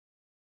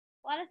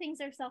 A lot of things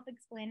are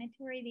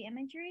self-explanatory, the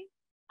imagery.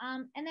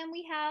 And then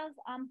we have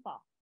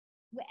fall.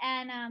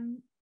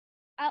 And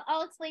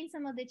I'll explain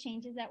some of the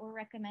changes that were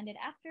recommended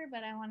after,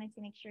 but I wanted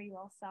to make sure you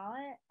all saw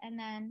it. And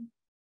then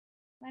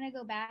I'm going to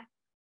go back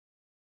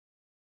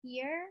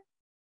here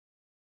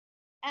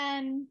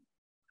and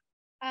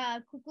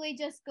quickly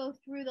just go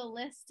through the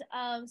list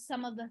of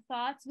some of the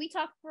thoughts. We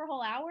talked for a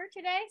whole hour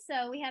today,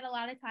 so we had a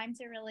lot of time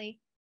to really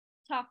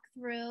talk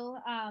through,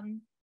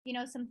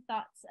 some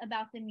thoughts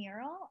about the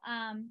mural.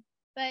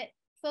 But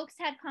folks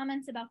had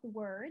comments about the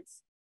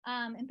words.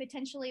 And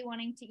potentially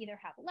wanting to either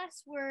have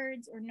less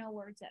words or no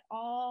words at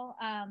all,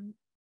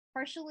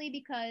 partially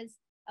because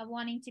of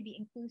wanting to be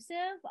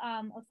inclusive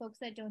of folks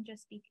that don't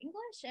just speak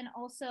English. And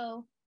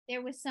also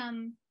there was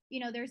some,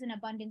 there's an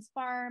abundance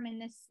farm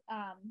and this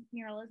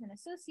mural isn't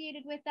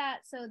associated with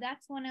that. So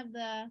that's one of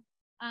the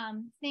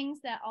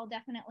things that I'll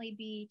definitely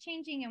be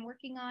changing and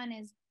working on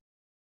is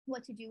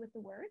what to do with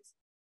the words.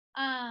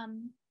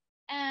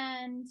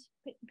 And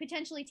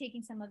potentially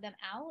taking some of them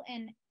out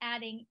and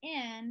adding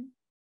in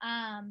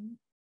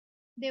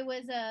there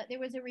was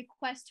a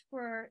request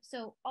for,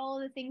 so all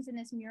of the things in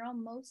this mural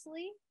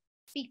mostly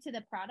speak to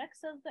the products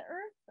of the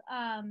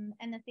earth,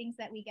 and the things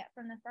that we get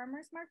from the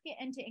farmers market,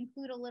 and to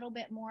include a little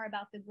bit more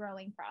about the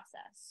growing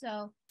process.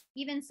 So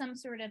even some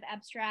sort of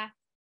abstract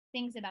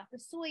things about the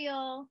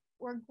soil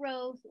or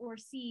growth or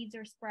seeds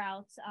or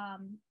sprouts,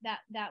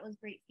 that was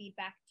great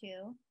feedback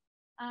too.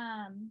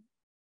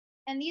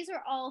 And these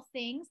are all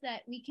things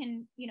that we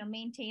can,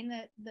 maintain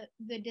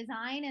the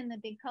design and the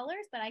big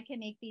colors, but I can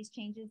make these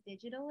changes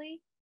digitally.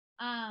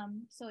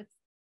 So it's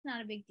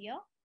not a big deal.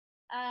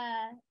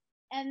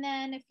 And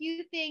then a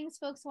few things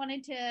folks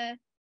wanted to,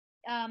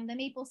 the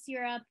maple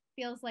syrup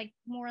feels like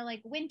more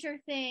like winter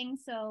thing,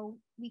 so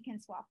we can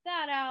swap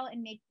that out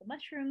and make the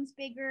mushrooms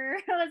bigger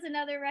was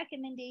another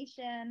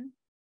recommendation.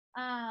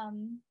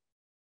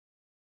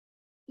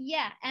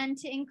 Yeah, and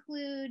to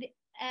include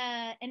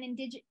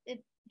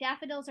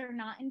daffodils are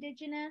not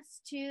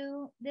indigenous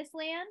to this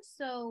land,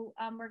 so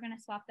we're going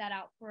to swap that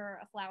out for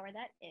a flower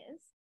that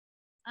is.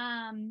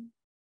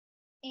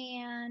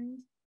 And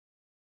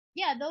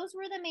yeah, those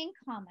were the main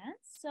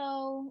comments.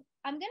 So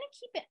I'm going to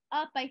keep it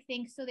up, I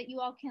think, so that you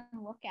all can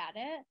look at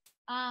it.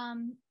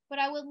 But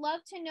I would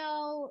love to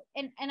know,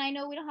 and I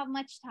know we don't have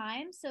much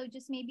time, so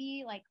just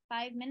maybe like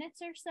 5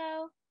 minutes or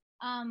so,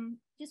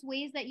 just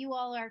ways that you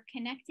all are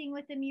connecting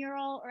with the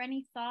mural, or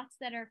any thoughts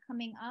that are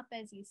coming up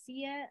as you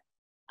see it.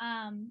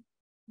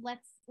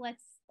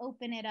 Let's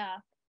open it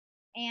up,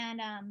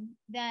 and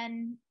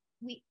then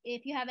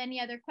if you have any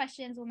other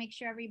questions, we'll make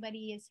sure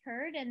everybody is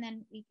heard, and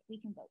then we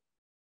can vote.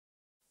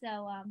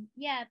 So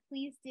yeah,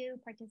 please do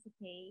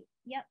participate.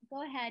 Yep,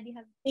 go ahead.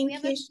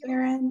 Thank you,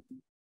 Sharon.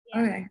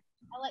 Yeah, okay.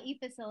 I'll let you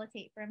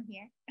facilitate from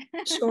here.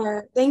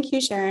 Sure. Thank you,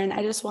 Sharon.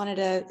 I just wanted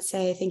to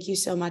say thank you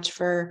so much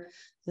for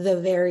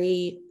the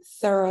very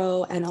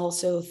thorough and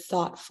also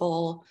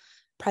thoughtful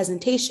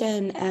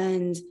presentation.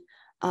 And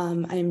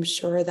I'm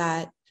sure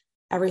that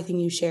everything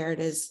you shared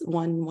is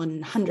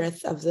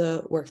 1/100th of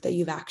the work that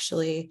you've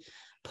actually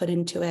put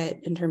into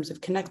it in terms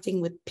of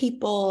connecting with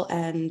people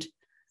and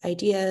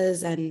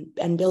ideas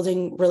and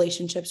building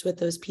relationships with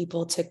those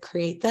people to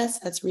create this.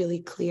 That's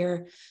really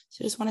clear.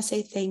 So I just want to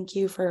say thank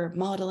you for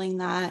modeling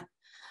that.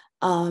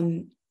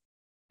 I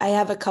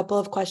have a couple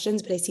of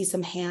questions, but I see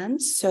some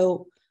hands.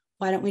 So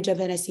why don't we jump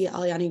in? I see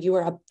Aliana, you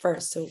were up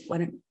first. So why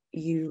don't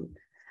you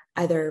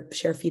either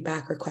share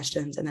feedback or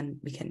questions, and then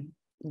we can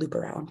loop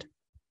around.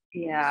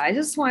 Yeah, I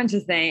just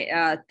wanted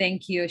to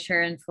thank you,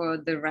 Sharon, for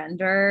the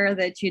render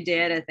that you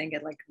did. I think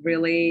it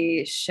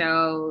really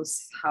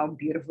shows how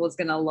beautiful it's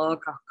gonna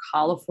look, how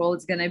colorful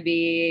it's gonna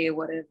be,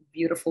 what a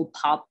beautiful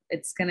pop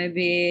it's gonna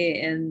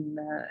be in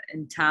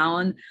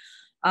town.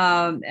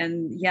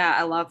 And yeah,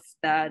 I love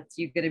that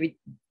you're gonna be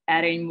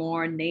adding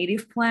more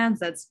native plants.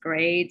 That's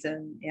great,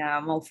 and yeah,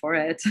 I'm all for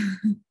it.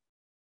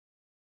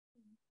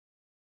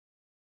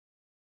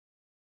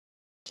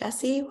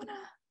 Jesse, you wanna?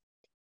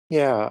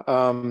 Yeah.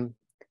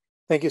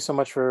 Thank you so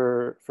much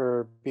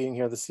for being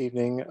here this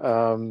evening.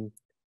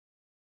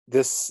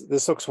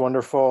 This looks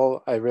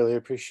wonderful. I really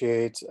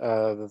appreciate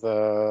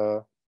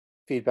the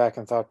feedback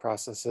and thought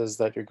processes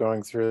that you're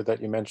going through, that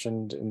you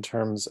mentioned in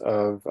terms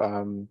of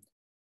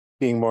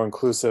being more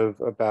inclusive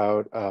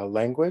about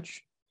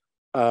language.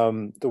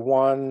 The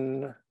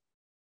one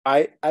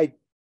I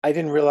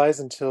didn't realize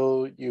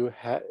until you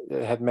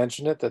had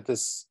mentioned it, that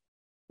this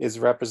is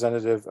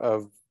representative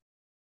of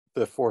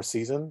the 4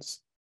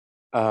 seasons.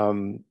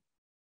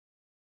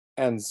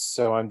 And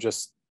so I'm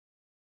just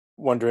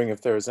wondering if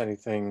there's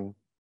anything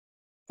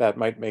that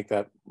might make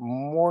that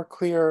more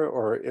clear,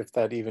 or if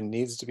that even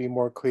needs to be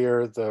more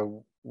clear.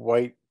 The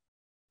white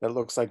that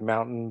looks like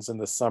mountains in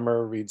the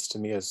summer reads to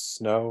me as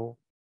snow.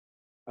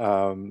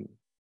 And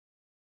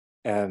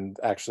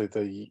actually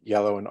the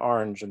yellow and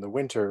orange in the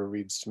winter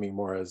reads to me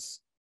more as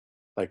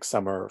like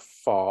summer or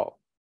fall.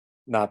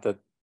 Not that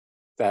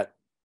that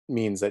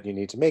means that you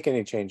need to make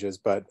any changes,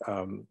 but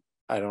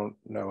I don't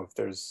know if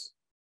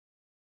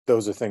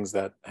those are things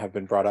that have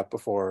been brought up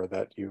before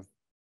that you've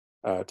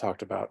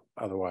talked about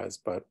otherwise.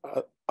 But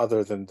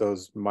other than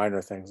those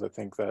minor things, I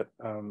think that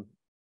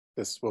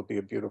this will be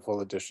a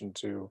beautiful addition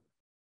to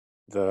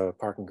the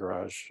parking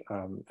garage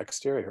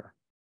exterior.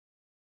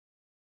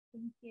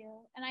 Thank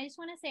you. And I just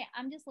want to say,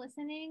 I'm just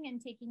listening and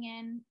taking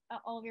in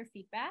all of your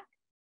feedback.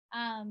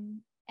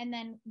 And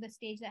then the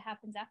stage that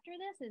happens after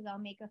this is I'll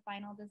make a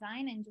final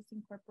design and just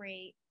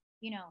incorporate,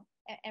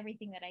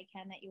 everything that I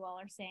can that you all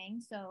are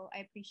saying. So I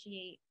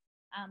appreciate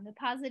the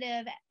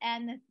positive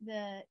and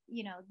the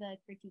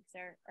critiques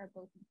are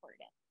both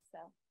important. So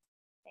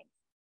thanks.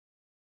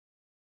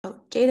 Oh,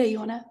 Jada, you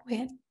want to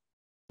weigh in?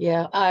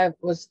 Yeah, I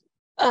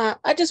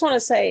just want to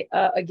say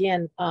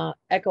again,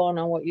 echoing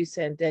on what you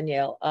said,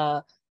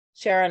 Danielle,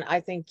 Sharon, I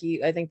think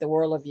the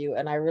world of you,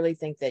 and I really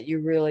think that you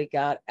really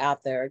got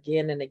out there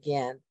again and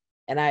again.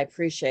 And I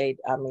appreciate,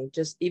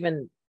 just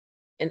even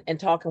in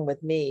talking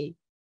with me,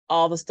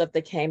 all the stuff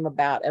that came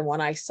about. And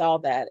when I saw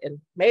that, and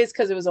maybe it's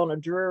because it was on a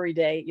dreary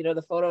day,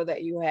 the photo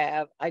that you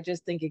have, I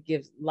just think it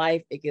gives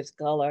life, it gives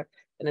color,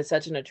 and it's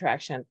such an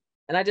attraction.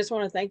 And I just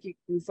want to thank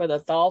you for the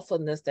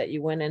thoughtfulness that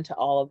you went into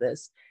all of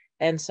this.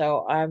 And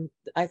so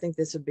I think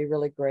this would be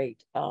really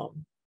great.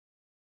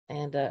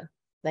 And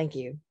thank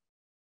you.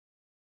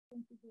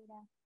 Thank you, Rita.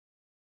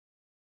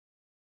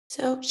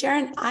 So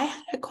Sharon, I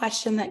had a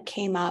question that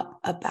came up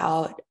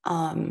about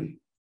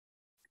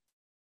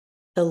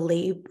the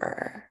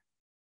labor,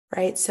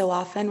 right? So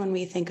often when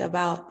we think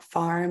about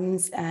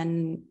farms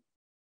and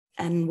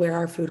where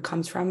our food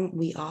comes from,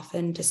 we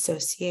often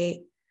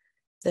dissociate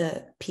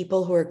the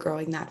people who are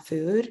growing that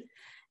food.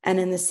 And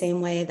in the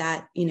same way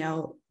that, you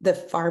know, the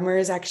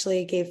farmers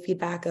actually gave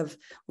feedback of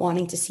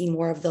wanting to see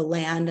more of the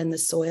land and the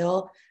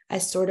soil, I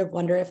sort of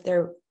wonder if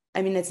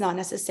I mean, it's not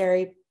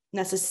necessarily,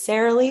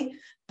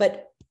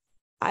 but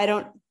I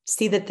don't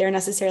see that they're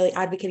necessarily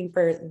advocating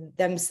for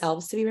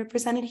themselves to be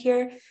represented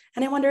here.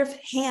 And I wonder if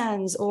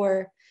hands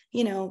or,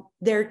 you know,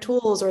 their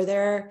tools or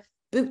their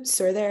boots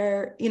or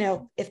their, you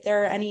know, if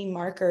there are any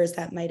markers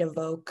that might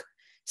evoke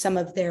some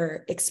of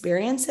their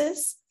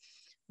experiences,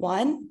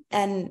 one.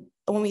 And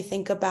when we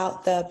think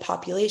about the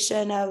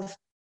population of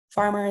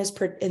farmers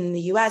in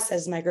the US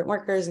as migrant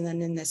workers, and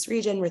then in this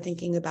region, we're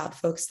thinking about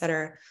folks that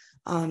are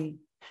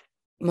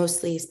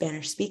mostly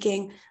Spanish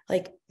speaking,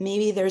 like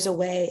maybe there's a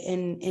way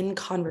in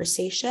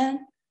conversation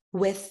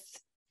with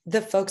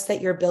the folks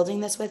that you're building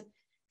this with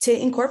to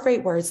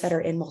incorporate words that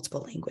are in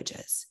multiple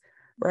languages,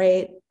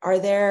 right? Are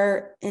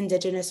there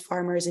Indigenous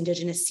farmers,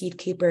 Indigenous seed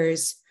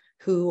keepers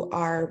who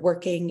are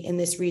working in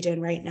this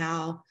region right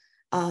now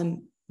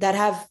that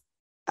have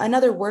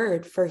another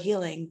word for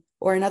healing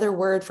or another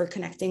word for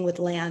connecting with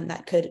land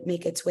that could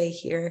make its way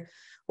here?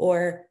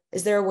 Or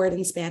is there a word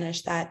in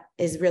Spanish that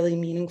is really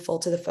meaningful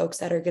to the folks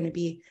that are going to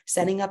be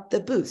setting up the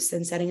booths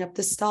and setting up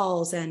the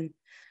stalls and,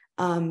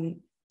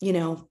 you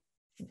know,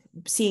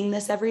 seeing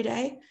this every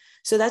day?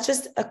 So that's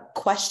just a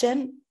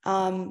question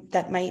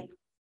that might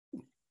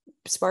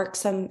spark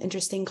some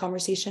interesting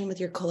conversation with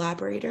your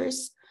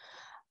collaborators.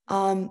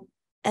 And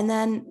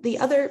then the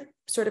other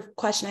sort of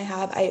question I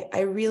have,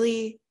 I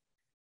really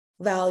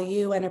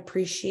value and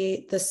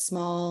appreciate the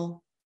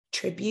small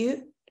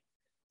tribute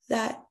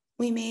that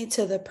we made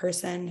to the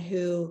person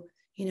who,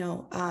 you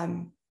know,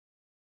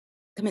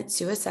 commits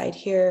suicide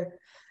here.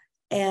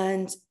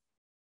 And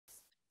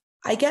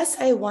I guess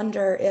I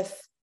wonder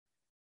if,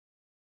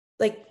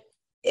 like,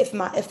 if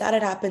that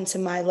had happened to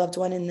my loved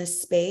one in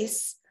this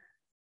space,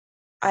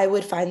 I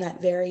would find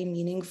that very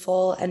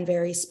meaningful and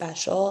very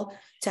special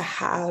to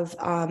have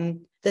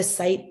the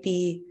site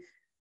be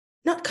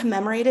not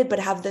commemorated, but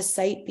have the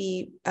site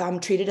be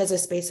treated as a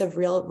space of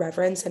real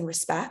reverence and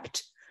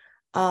respect.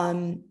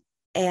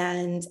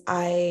 And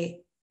I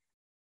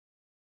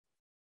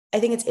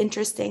think it's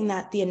interesting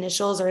that the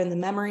initials are in the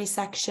memory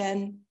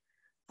section.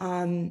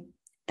 And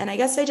I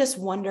guess I just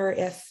wonder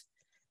if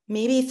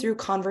maybe through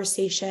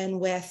conversation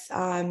with,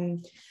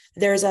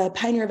 there's a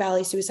Pioneer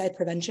Valley Suicide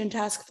Prevention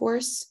Task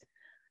Force.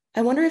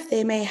 I wonder if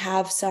they may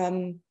have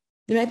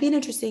they might be an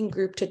interesting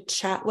group to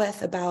chat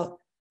with about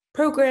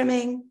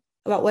programming,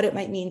 about what it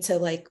might mean to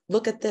like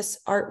look at this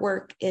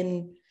artwork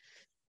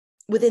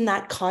within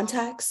that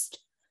context.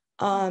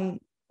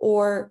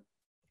 Or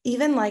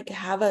even like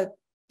have a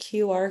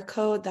QR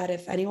code that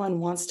if anyone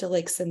wants to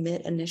like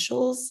submit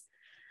initials,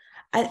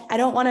 I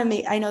don't want to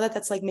make, I know that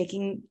that's like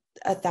making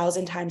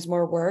 1,000 times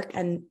more work.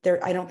 And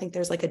I don't think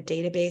there's like a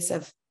database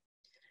of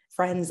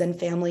friends and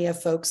family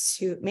of folks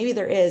who, maybe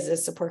there is a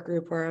support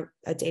group or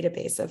a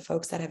database of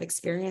folks that have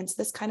experienced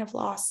this kind of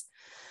loss.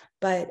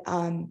 But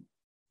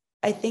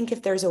I think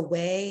if there's a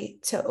way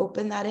to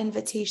open that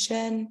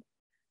invitation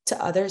to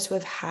others who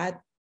have had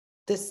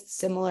this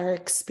similar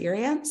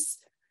experience,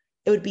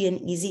 it would be an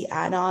easy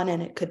add-on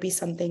and it could be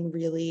something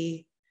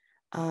really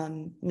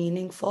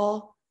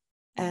meaningful.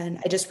 And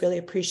I just really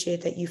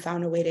appreciate that you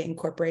found a way to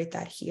incorporate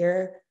that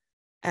here,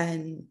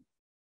 and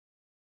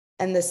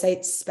the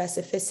site's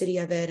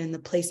specificity of it and the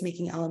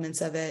placemaking elements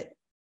of it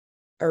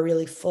are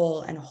really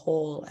full and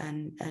whole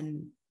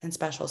and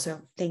special.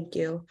 So thank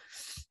you.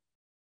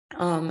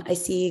 I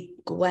see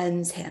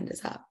Gwen's hand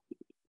is up.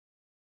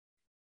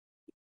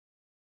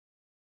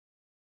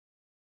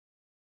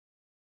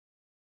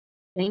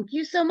 Thank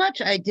you so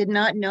much. I did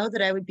not know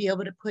that I would be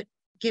able to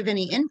give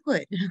any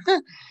input.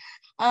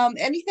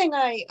 Anything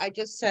I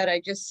just said,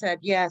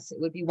 yes, it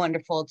would be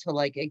wonderful to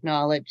like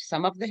acknowledge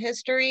some of the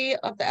history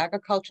of the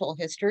agricultural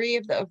history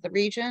of the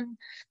region.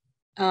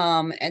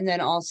 And then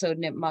also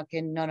Nipmuc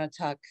and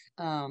Nonotuck,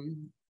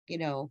 you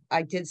know,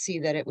 I did see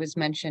that it was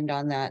mentioned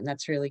on that, and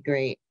that's really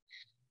great.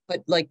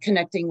 But like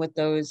connecting with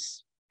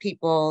those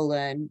people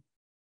and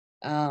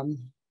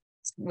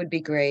would be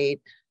great.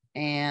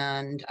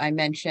 And I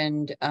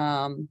mentioned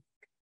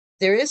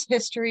there is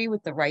history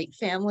with the Wright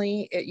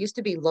family. It used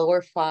to be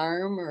Lower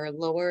Farm or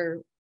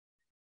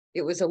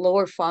it was a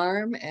Lower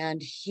Farm,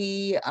 and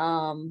he,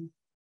 not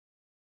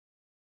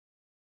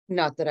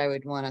that I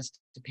would want us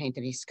to paint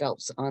any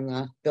scalps on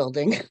the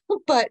building,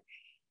 but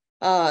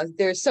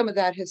there's some of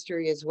that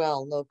history as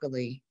well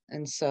locally.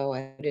 And so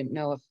I didn't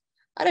know if,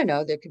 I don't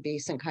know, there could be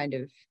some kind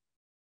of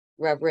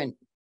reverent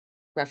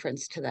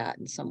reference to that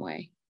in some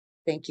way.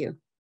 Thank you.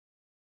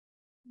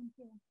 Thank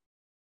you.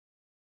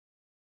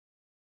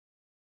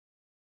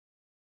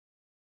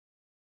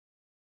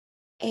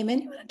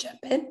 Eamon, you want to jump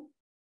in?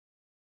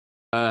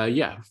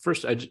 Yeah,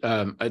 first,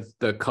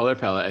 the color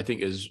palette I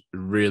think is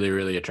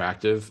really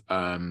attractive.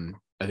 I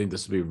think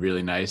this will be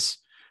really nice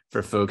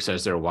for folks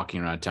as they're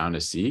walking around town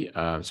to see.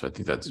 So I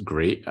think that's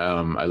great.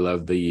 I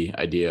love the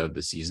idea of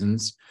the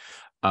seasons.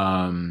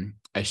 I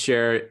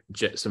share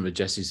some of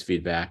Jesse's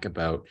feedback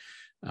about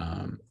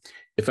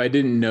if I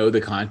didn't know the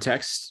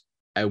context,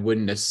 I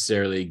wouldn't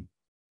necessarily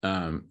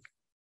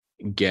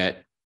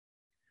get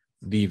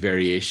the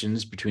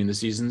variations between the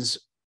seasons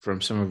from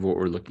some of what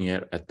we're looking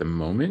at the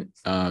moment.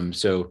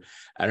 So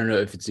I don't know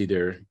if it's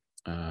either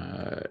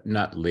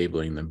not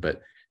labeling them,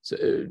 but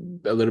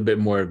a little bit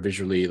more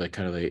visually, like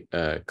kind of like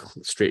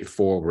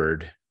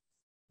straightforward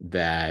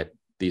that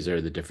these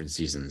are the different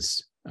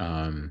seasons.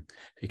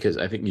 Because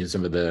I think,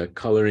 some of the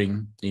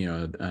coloring,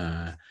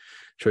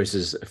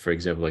 choices, for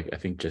example, like I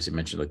think Jesse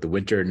mentioned, like the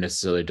winter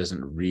necessarily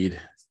doesn't read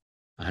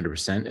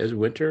 100% as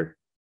winter.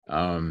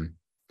 So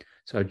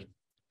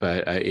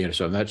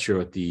I'm not sure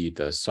what the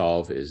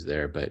solve is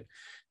there, but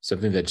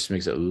something that just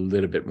makes it a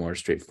little bit more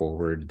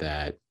straightforward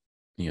that,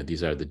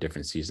 these are the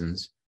different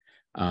seasons.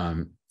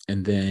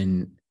 And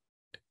then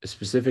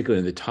specifically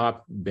in the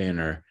top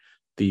banner,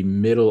 the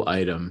middle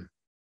item,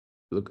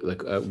 it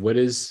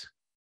looks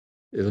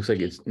like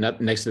it's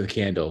not next to the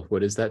candle.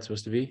 What is that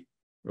supposed to be?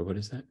 Or what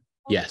is that?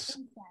 Oh, yes.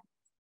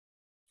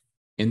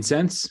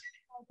 Incense?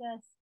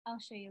 I'll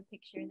show you a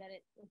picture that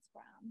it's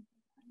brown.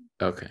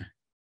 Okay. Can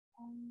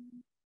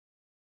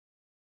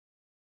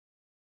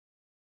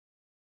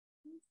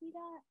you see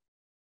that?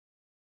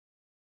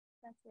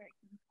 That's where it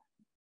comes from.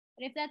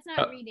 But if that's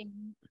not reading,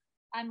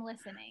 I'm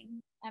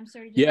listening. I'm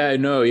sort of just yeah,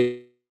 no.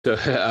 So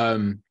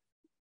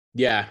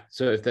yeah.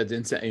 So if that's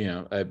incense,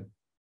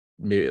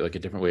 maybe like a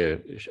different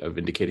way of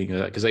indicating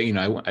that, because I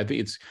think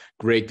it's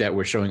great that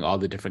we're showing all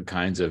the different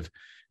kinds of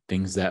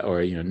things that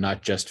are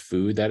not just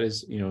food that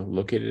is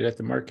located at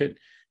the market.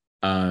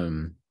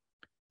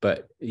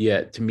 But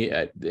yeah, to me,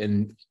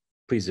 and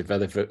please, if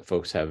other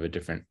folks have a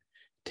different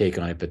take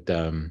on it, but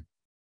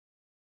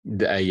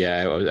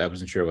I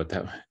wasn't sure what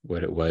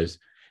it was,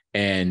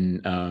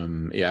 and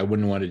I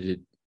wouldn't want it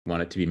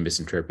to be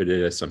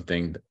misinterpreted as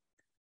something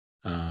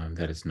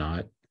that it's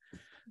not.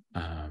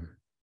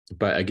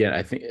 But again,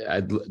 I think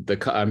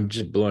I'm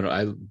just blown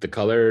away. The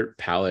color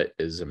palette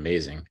is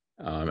amazing,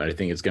 and I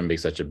think it's going to make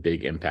such a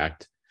big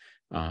impact.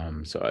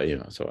 So a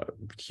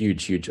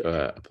huge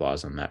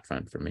applause on that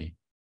front for me.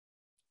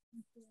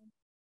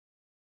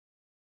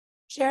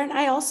 Sharon,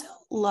 I also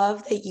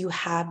love that you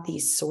have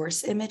these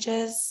source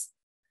images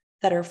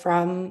that are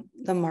from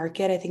the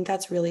market. I think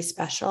that's really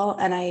special.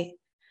 And I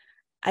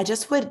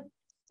just would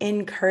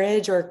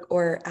encourage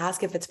or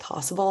ask if it's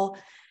possible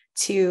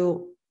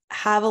to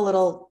have a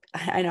little,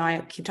 I know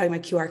I keep talking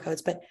about QR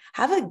codes, but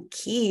have a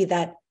key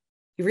that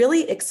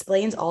really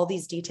explains all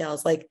these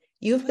details. Like,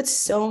 you've put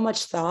so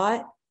much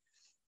thought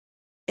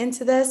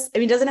into this. I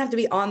mean, it doesn't have to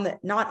be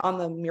not on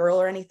the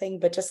mural or anything,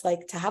 but just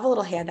like to have a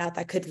little handout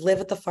that could live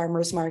at the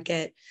farmer's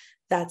market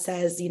that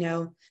says,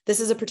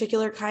 this is a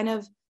particular kind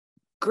of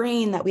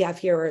grain that we have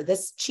here, or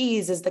this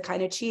cheese is the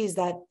kind of cheese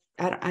that,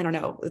 I don't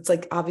know. It's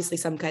like obviously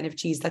some kind of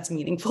cheese that's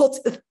meaningful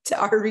to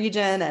our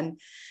region, and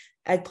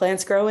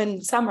eggplants grow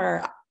in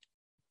summer.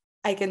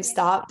 I can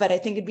stop, but I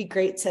think it'd be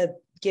great to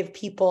give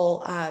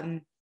people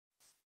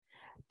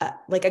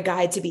like a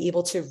guide to be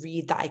able to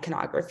read the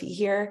iconography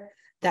here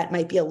that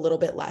might be a little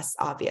bit less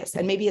obvious.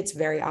 And maybe it's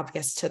very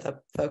obvious to the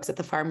folks at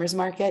the farmer's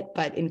market,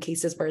 but in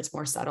cases where it's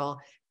more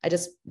subtle, I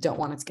just don't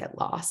want it to get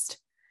lost.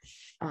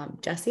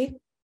 Jesse?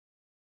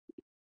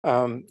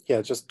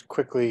 Yeah, just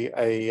quickly,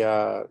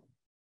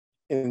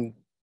 in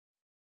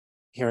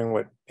hearing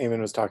what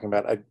Eamon was talking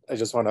about, I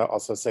just want to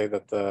also say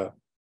that the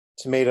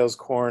tomatoes,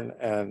 corn,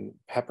 and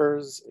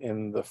peppers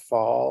in the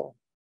fall,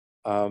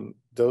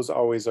 those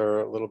always are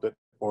a little bit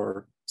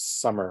more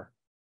summer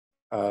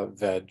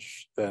veg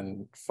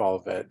than fall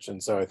veg.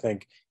 And so I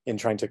think in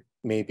trying to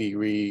maybe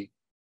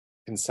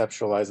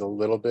reconceptualize a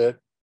little bit,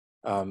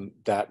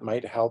 that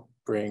might help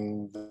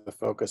bring the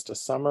focus to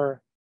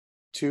summer,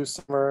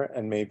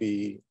 and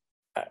maybe,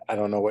 I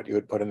don't know what you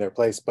would put in their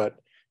place, but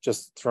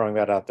just throwing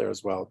that out there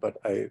as well. But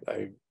I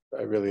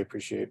really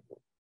appreciate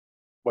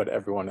what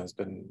everyone has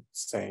been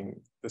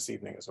saying this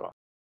evening as well.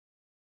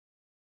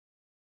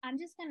 I'm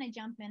just going to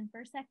jump in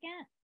for a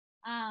second.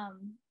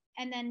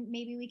 And then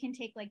maybe we can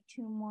take like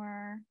 2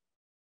 more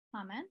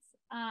comments.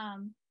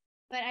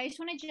 But I just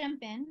want to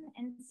jump in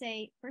and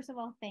say, first of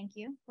all, thank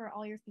you for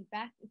all your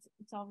feedback.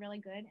 It's all really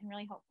good and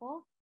really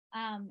helpful.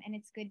 And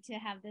it's good to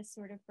have this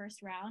sort of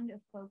first round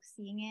of folks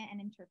seeing it and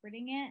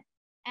interpreting it.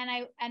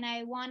 And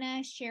I want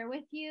to share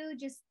with you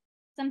just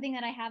something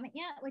that I haven't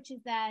yet, which is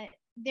that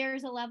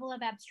there's a level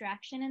of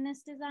abstraction in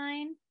this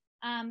design,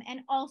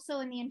 and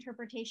also in the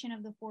interpretation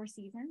of the 4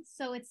 seasons.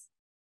 So it's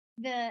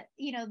the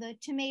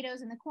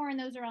tomatoes and the corn,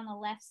 those are on the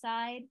left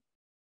side.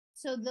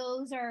 So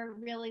those are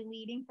really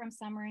leading from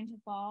summer into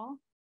fall.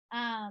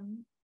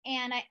 And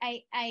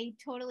I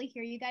totally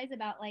hear you guys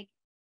about like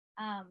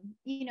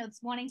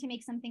it's wanting to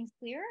make some things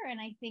clearer. And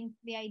I think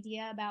the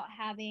idea about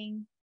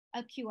having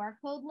a QR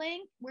code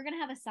link, we're going to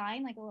have a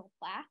sign, like a little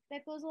plaque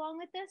that goes along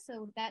with this,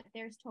 so that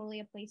there's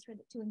totally a place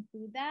to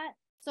include that.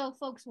 So if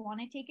folks want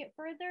to take it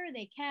further,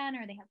 they can,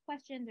 or they have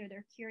questions, or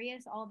they're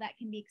curious, all of that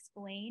can be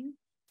explained.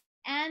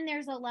 And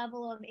there's a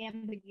level of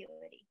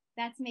ambiguity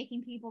that's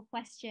making people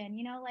question,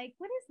 like,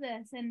 what is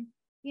this? And,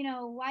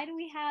 why do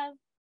we have,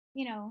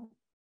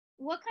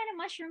 what kind of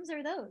mushrooms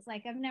are those?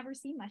 Like, I've never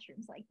seen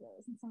mushrooms like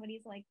those. And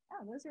somebody's like,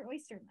 oh, those are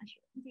oyster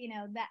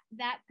mushrooms,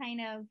 that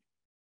kind of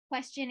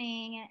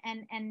questioning,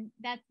 and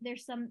that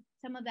there's some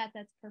of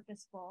that's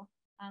purposeful.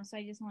 So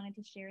I just wanted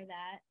to share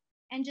that.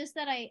 And just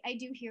that I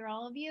do hear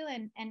all of you,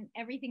 and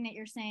everything that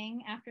you're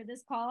saying after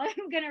this call,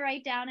 I'm going to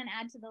write down and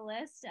add to the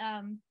list.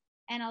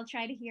 And I'll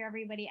try to hear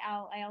everybody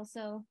out. I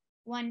also,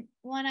 one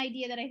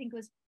idea that I think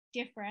was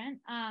different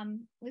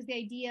was the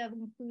idea of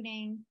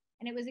including,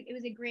 and it was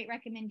a great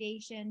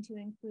recommendation to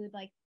include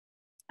like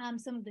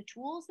some of the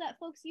tools that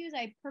folks use.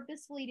 I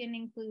purposefully didn't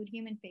include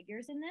human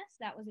figures in this.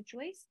 That was a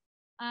choice,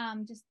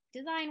 just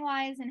design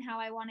wise, and how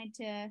I wanted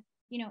to,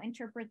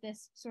 interpret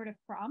this sort of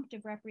prompt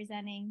of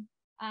representing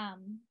the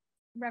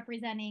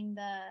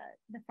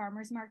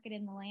farmers market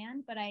in the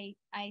land. But I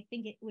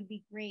think it would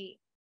be great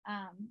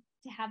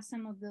to have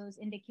some of those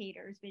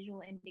indicators,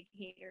 visual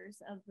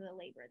indicators of the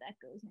labor that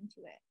goes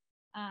into it.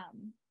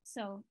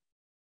 So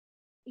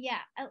yeah,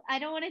 I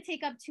don't want to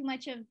take up too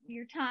much of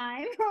your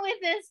time with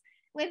this,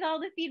 with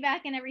all the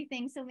feedback and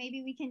everything. So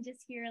maybe we can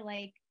just hear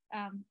like,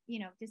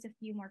 just a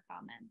few more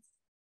comments.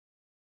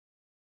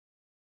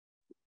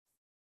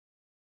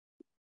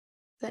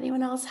 Does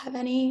anyone else have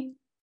any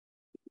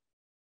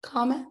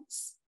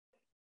comments?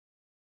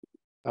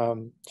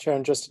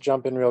 Sharon, just to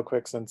jump in real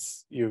quick,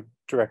 since you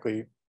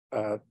directly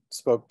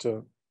spoke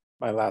to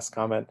my last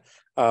comment,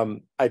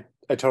 I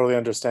totally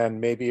understand.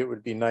 Maybe it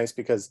would be nice,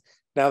 because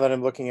now that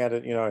I'm looking at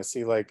it, I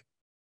see like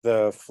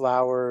the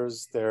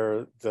flowers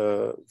there,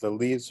 the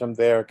leaves from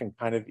there can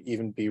kind of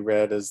even be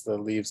read as the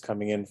leaves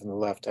coming in from the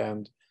left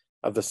hand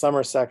of the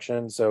summer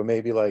section. So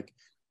maybe like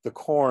the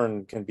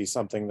corn can be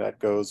something that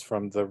goes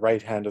from the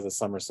right hand of the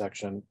summer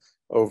section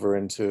over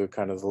into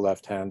kind of the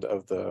left hand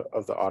of the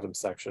autumn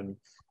section.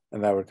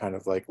 And that would kind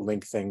of like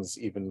link things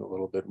even a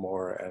little bit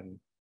more. And,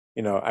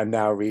 I'm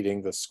now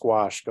reading the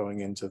squash going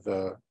into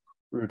the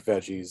root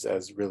veggies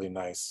as really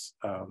nice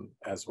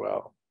as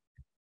well.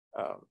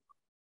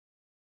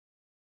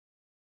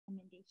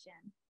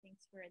 Recommendation.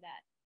 Thanks for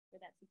that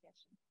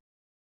suggestion.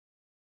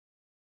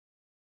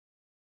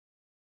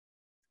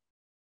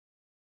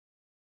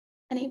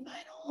 Any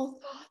final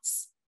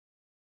thoughts?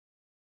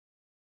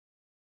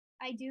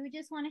 I do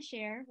just want to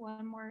share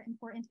one more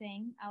important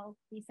thing. I'll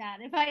be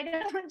sad if I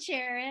don't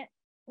share it,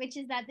 which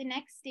is that the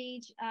next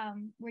stage,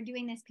 we're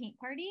doing this paint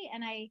party,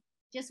 and I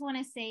just want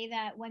to say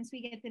that once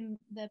we get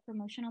the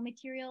promotional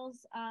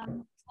materials,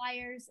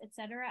 flyers,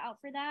 etc., out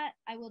for that,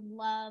 I would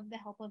love the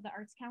help of the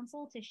Arts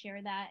Council to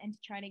share that and to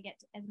try to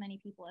get as many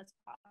people as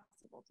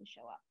possible to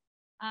show up.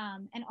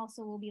 And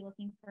also we'll be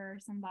looking for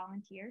some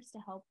volunteers to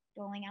help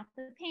doling out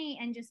the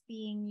paint and just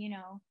being,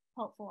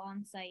 helpful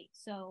on site.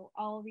 So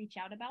I'll reach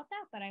out about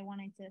that, but I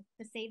wanted to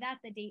say that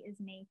the date is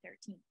May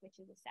 13th, which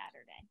is a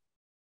Saturday,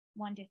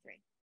 1 to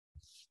 3.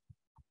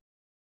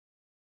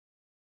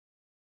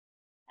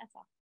 That's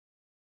all.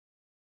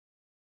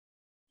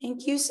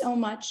 Thank you so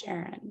much,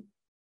 Sharon.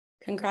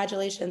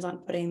 Congratulations on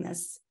putting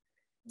this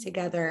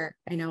together.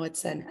 I know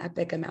it's an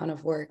epic amount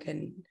of work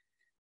and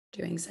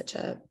doing such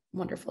a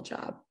wonderful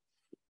job.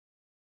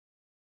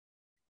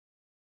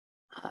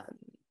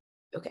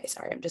 Okay,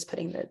 sorry, I'm just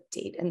putting the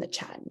date in the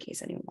chat in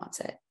case anyone wants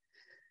it.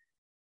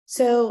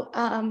 So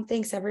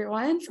thanks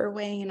everyone for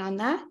weighing in on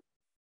that.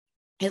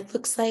 It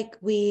looks like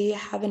we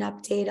have an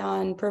update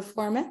on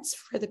performance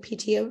for the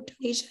PTO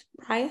donation.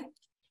 Brian?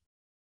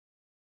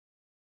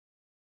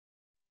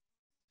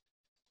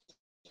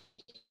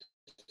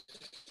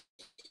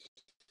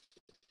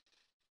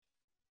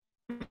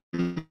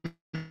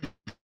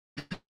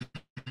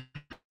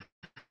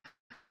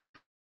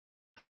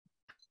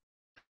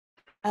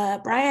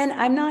 Brian,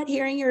 I'm not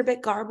hearing, you're a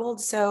bit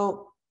garbled,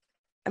 so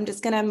I'm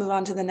just going to move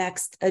on to the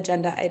next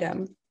agenda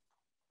item.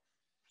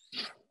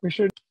 We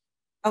should.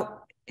 Oh,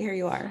 here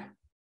you are.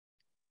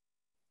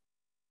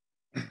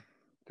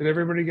 Did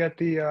everybody get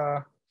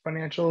the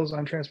financials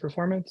on trans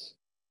performance?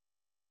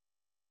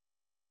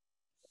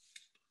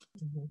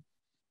 Mm-hmm.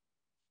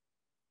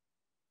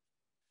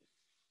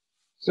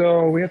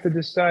 So we have to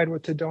decide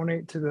what to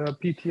donate to the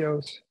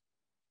PTOs.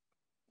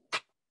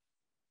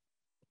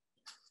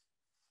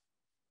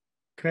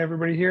 Can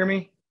everybody hear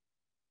me?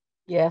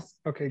 Yes.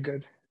 Okay,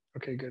 good.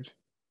 Okay, good.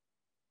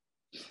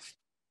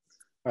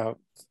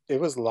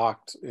 It was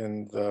locked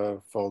in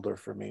the folder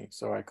for me,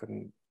 so I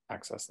couldn't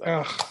access that.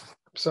 Oh,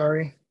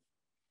 sorry.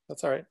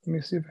 That's all right. Let me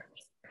see.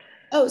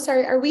 Oh,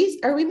 sorry. Are we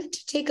meant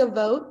to take a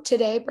vote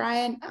today,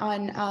 Brian,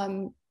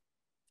 on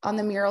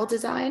the mural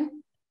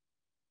design?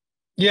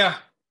 Yeah.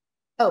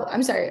 Oh,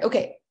 I'm sorry.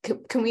 Okay.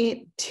 Can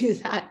we do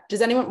that?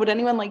 Would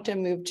anyone like to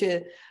move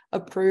to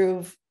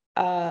approve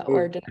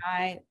or deny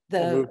I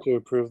the, move to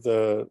approve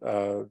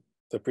the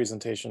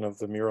presentation of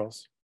the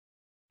murals.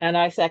 And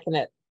I second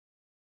it.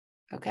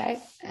 okay,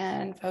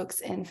 and folks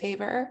in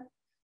favor?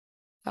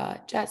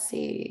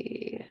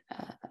 Jesse,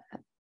 it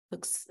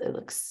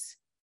looks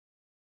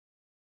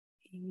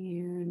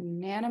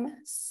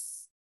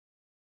unanimous.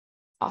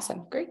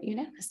 Awesome, great,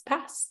 unanimous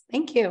pass.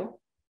 Thank you.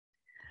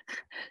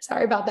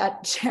 Sorry about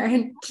that,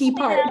 Sharon. Key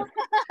part.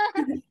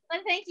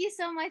 But thank you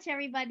so much,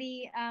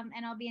 everybody.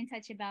 And I'll be in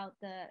touch about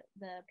the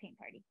paint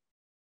party.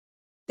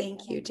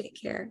 Thank you.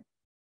 Take care.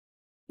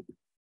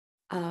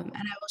 And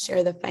I will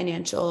share the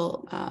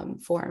financial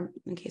form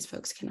in case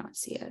folks cannot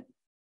see it.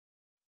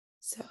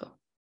 So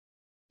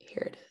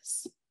here it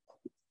is.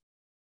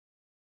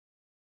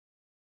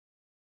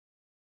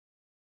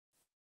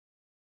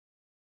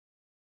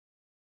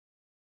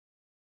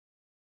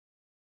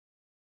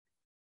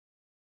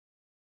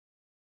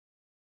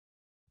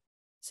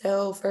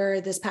 So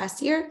for this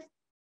past year,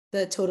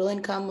 the total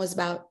income was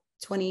about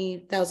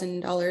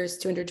 $20,000,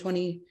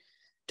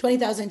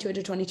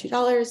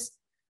 $20,222.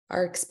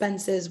 Our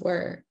expenses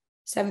were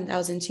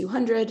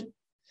 $7,200,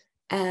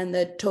 and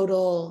the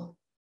total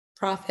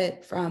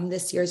profit from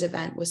this year's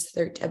event was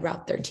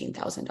about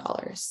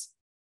 $13,000.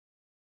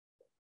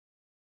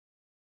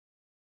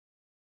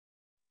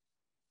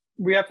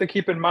 We have to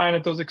keep in mind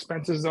that those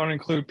expenses don't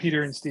include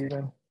Peter and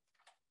Stephen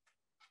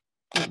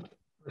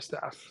for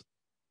staff.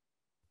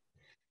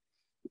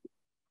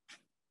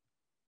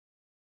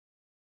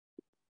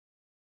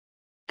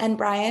 And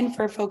Brian,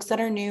 for folks that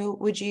are new,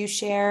 would you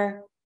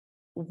share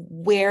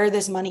where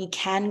this money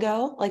can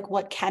go? Like,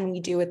 what can we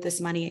do with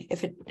this money?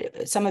 If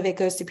some of it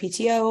goes to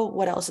PTO,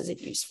 what else is it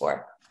used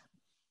for?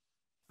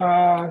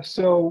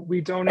 So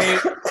we donate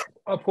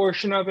a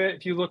portion of it.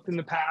 If you looked in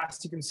the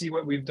past, you can see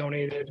what we've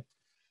donated.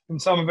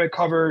 And some of it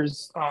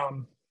covers,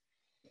 the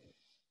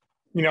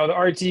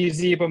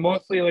RTZ, but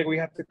mostly like we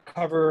have to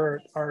cover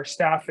our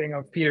staffing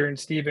of Peter and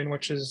Stephen,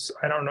 which is,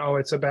 I don't know,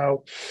 it's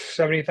about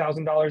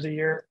 $70,000 a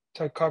year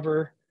to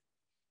cover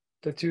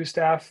the two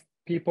staff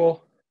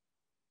people.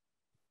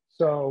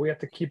 So we have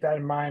to keep that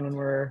in mind when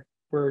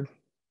we're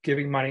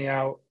giving money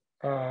out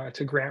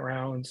to grant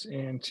rounds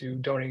and to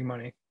donating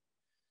money.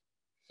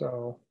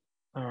 So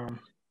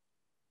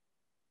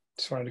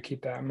just wanted to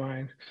keep that in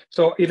mind.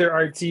 So either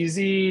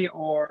RTZ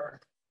or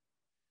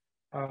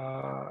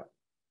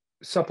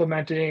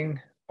supplementing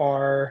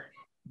our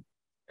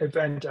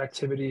event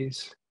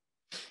activities,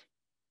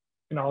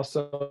 and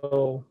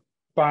also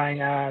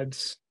buying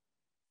ads,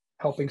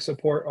 helping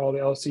support all the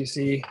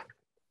LCC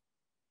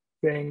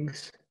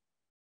things.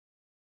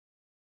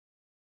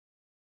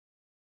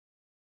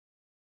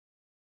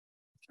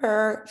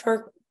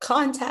 For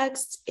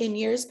context, in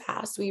years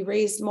past, we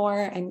raised more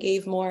and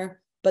gave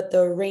more, but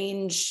the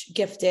range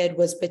gifted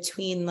was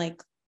between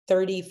like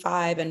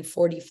 35 and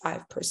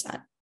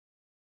 45%,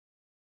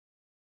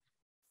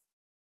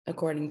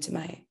 according to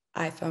my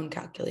iPhone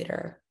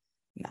calculator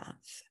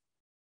math.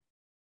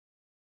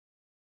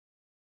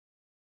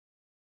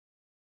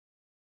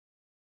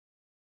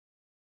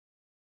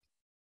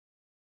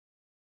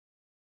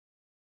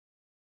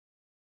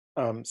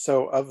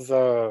 So of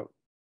the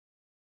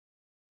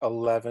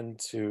 $11,000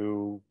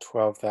 to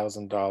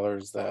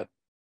 $12,000 that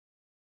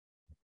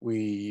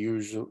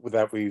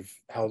we've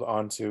held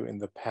on to in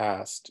the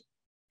past,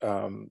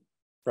 Brian,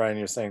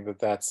 you're saying that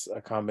that's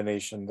a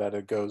combination, that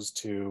it goes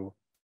to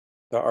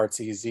the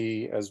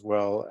RTZ as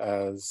well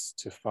as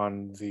to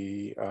fund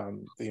the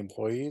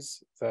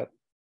employees. Is that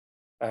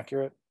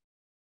accurate?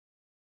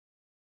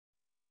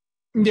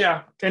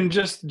 Yeah, and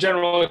just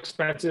general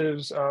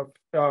expenses of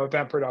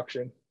event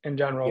production in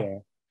general. Yeah.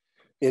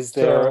 Is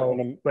there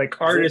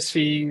like artist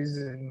fees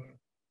and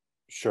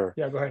sure.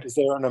 Yeah, go ahead. Is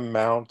there an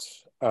amount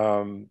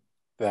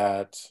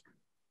that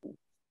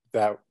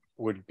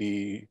would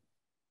be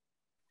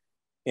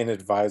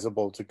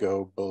inadvisable to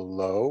go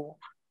below?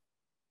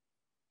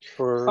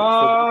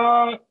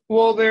 Well,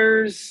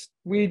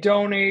 we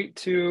donate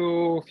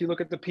to, if you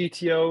look at the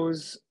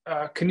PTOs,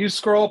 can you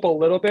scroll up a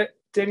little bit,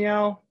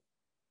 Danielle?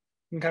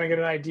 You can kind of get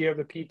an idea of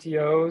the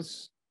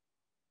PTOs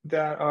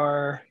that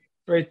are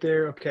right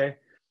there. Okay.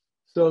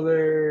 So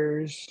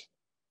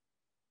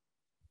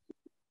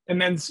and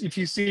then if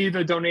you see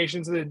the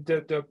donations,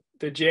 the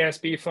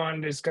JSB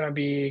fund is going to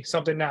be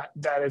something that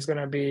is going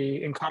to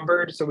be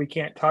encumbered, so we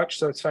can't touch.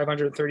 So it's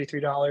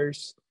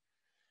 $533.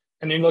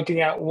 And you're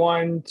looking at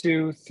 1,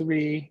 2,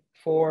 3,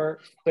 4,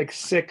 like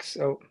 6.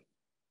 Oh,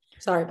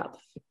 sorry about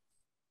that.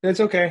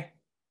 That's okay.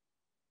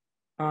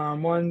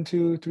 1,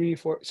 2, 3,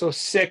 4. So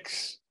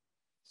 6.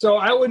 So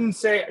I wouldn't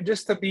say,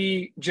 just to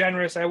be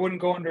generous, I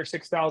wouldn't go under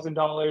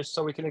 $6,000,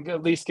 so we can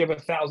at least give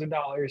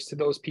 $1,000 to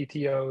those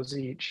PTOs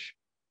each.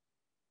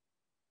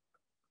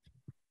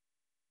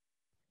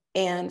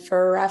 And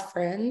for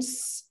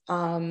reference,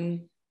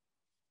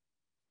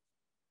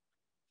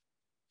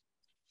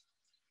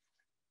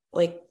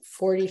 like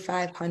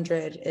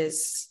 4,500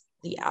 is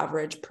the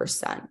average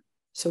percent.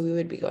 So we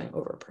would be going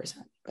over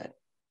percent, but.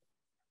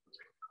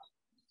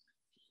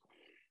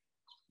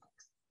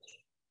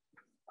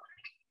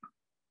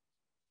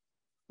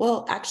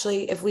 Well,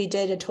 actually, if we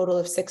did a total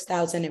of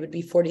 6,000, it would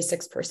be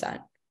 46%. I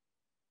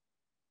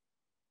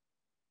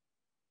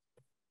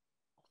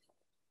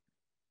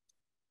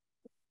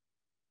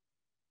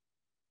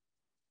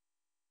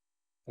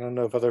don't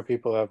know if other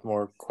people have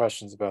more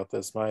questions about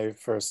this. My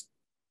first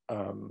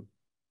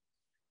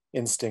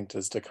instinct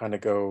is to kind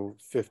of go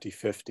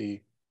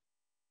 50-50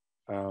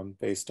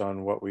 based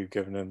on what we've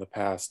given in the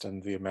past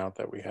and the amount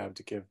that we have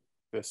to give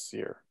this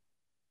year.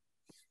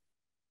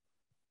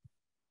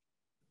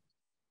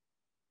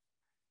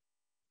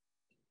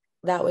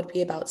 That would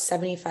be about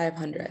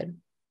 7,500.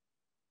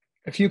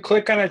 If you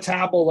click on a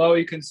tab below,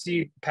 you can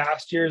see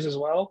past years as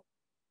well.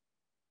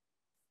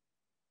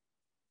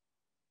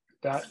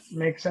 If that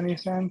makes any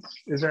sense.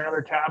 Is there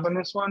another tab on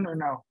this one or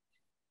no?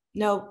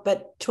 No,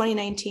 but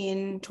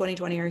 2019,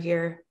 2020 are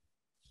here.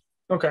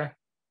 Okay.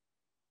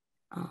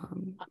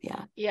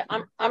 Yeah. Yeah,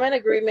 I'm in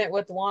agreement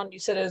with the one you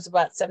said it was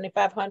about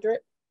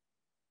 7,500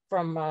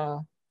 from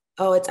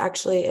Oh, it's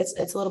actually it's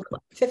a little bit,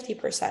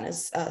 50%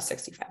 is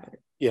 6,500.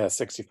 Yeah,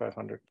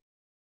 6,500.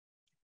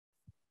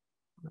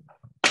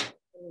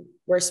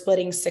 We're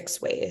splitting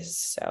 6 ways,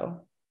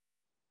 so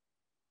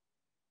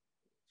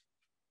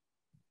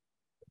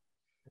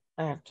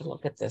I have to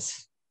look at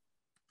this.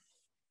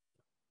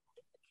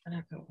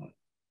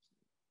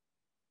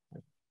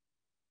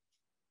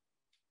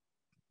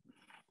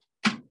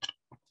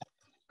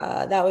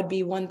 that would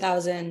be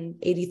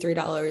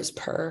 $1,083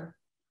 per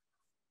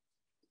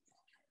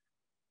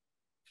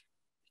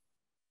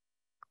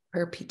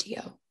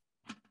PTO.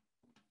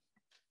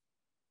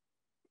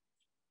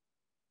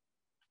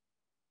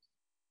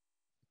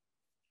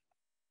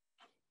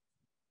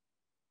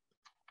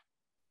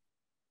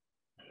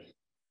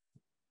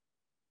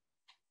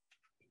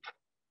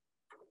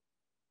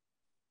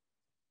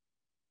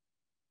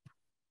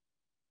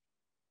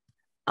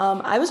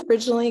 I was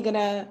originally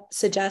gonna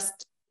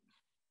suggest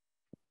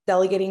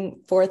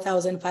delegating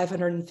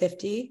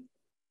 4,550,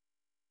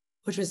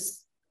 which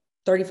was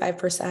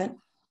 35%.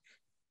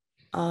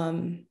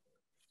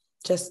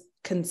 Just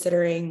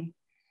considering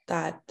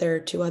that there are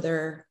 2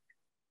 other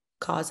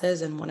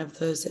causes and one of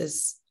those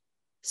is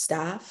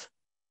staff,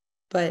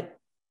 but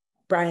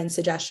Brian's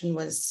suggestion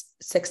was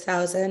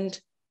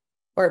 6,000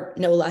 or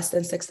no less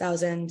than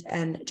 6,000,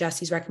 and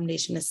Jesse's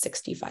recommendation is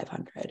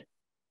 6,500.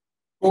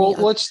 Well,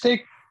 let's try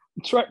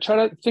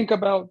to think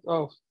about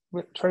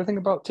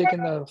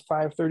taking the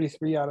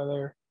 533 out of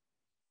there.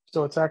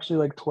 So it's actually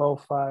like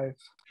 12,500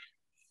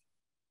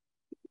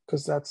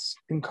 because that's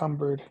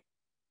encumbered.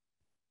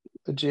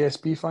 The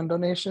GSB fund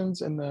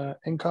donations and the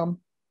income.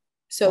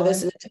 So line.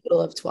 This is a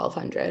total of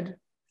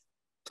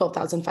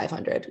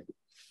 12,500.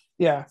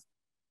 Yeah.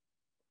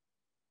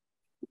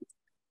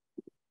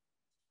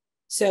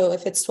 So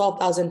if it's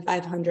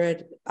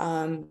 12,500,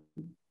 then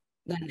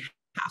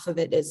half of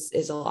it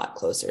is a lot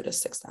closer to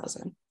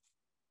 6,000.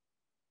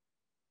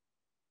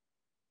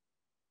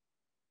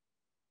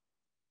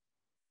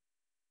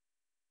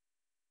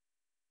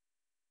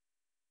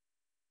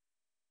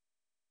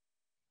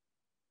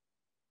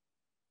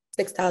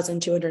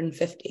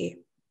 $6,250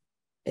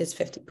 is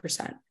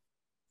 50%.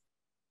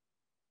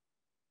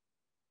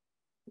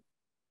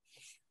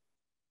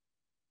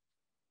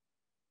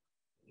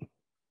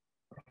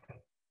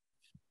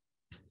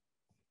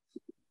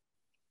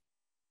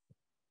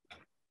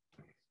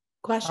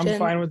 Question? I'm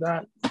fine with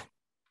that.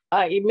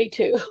 Me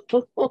too.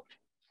 Do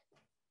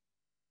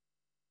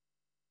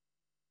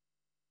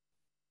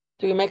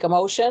we make a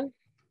motion?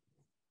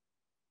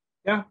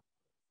 Yeah.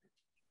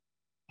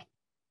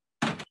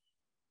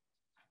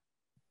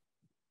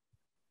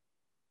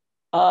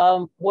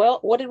 Well,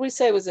 what did we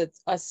say? Was it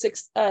a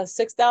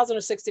 6,000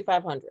 or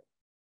 6,500?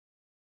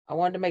 I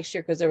wanted to make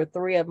sure because there were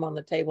 3 of them on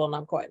the table and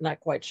I'm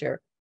not quite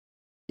sure.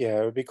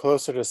 Yeah, it would be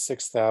closer to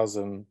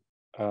 6,000.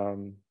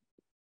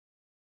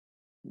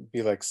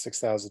 Be like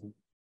 6,000.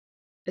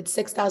 It's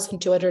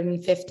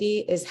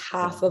 6,250 is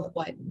half of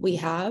what we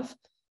have,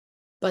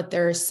 but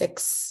there are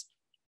 6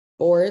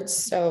 boards,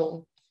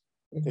 so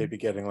They'd be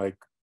getting like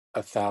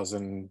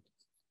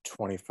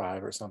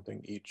 1,025 or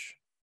something each.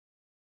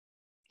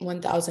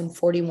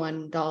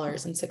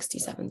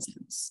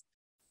 $1,041.67.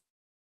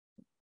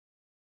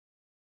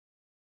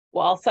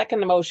 Well, I'll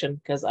second the motion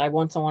because I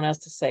want someone else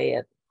to say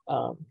it.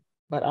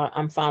 But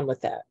I'm fine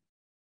with that.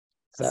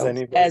 Does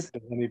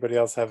anybody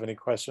else have any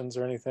questions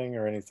or anything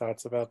or any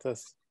thoughts about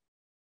this?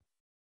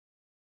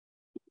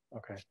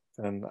 Okay,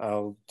 then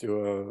I'll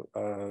do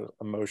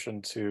a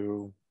motion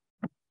to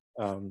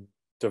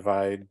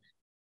divide,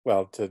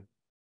 well, to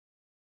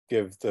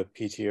give the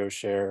PTO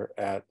share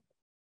at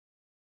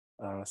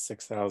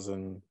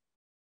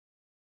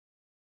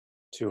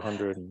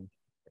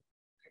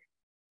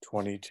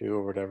 6,222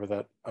 or whatever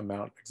that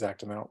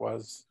exact amount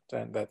was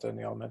that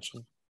Danielle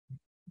mentioned.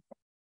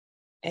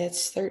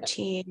 It's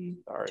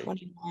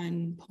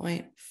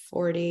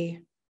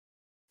 1,321.40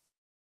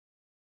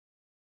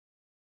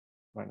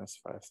 minus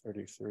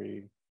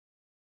 533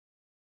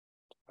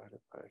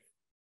 divided by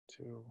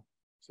 2,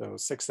 so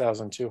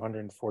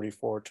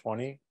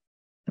 6,244.20.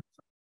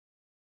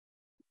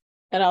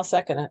 And I'll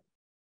second it.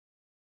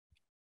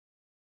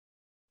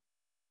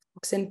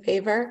 Folks in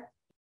favor?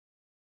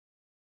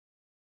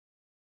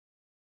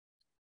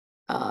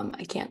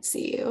 I can't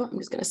see you. I'm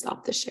just going to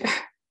stop the share.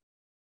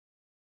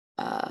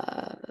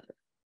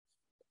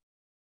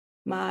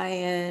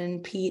 Mayan,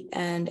 Pete,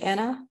 and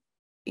Anna.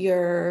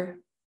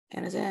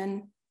 Anna's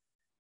in.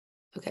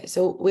 Okay,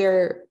 so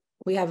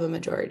we have a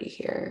majority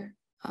here.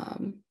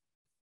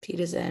 Pete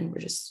is in. We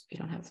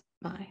don't have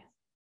Mai.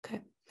 Okay.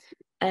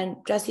 And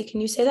Jesse,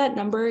 can you say that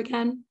number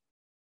again?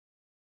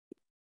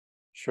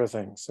 Sure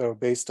thing. So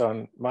based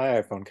on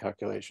my iPhone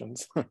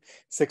calculations,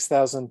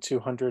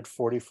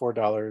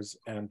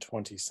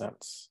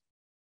 $6,244.20.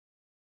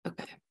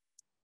 Okay.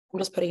 I'm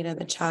just putting it in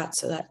the chat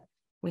so that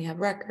we have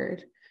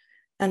record.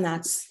 And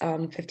that's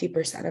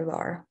 50% of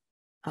our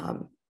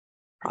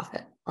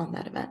profit on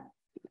that event.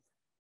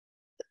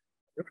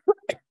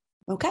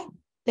 Okay,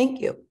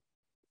 thank you.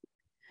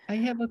 I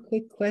have a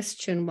quick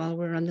question while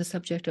we're on the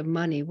subject of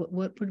money.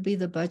 What would be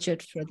the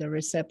budget for the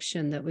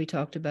reception that we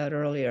talked about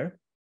earlier?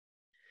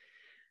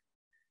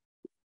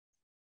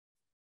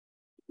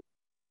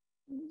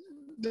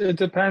 It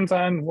depends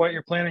on what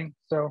you're planning.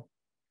 So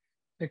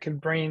it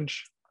could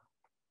range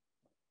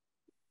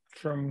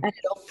from. And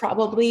it'll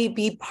probably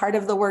be part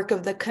of the work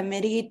of the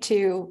committee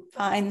to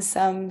find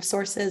some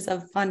sources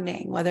of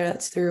funding, whether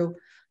that's through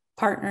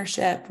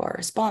partnership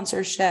or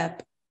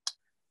sponsorship.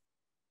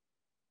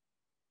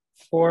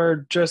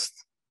 Or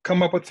just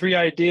come up with 3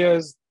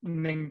 ideas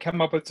and then come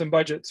up with some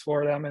budgets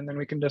for them, and then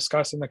we can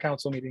discuss in the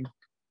council meeting.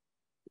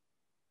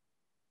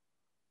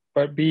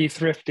 But be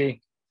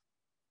thrifty.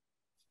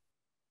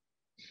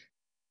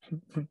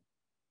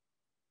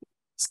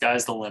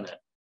 Sky's the limit.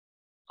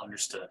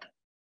 Understood.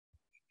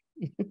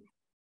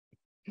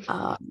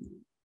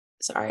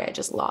 Sorry, I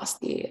just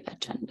lost the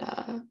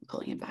agenda.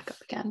 Pulling it back up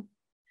again.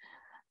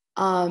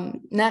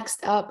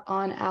 Next up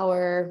on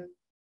our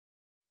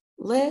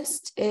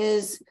list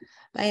is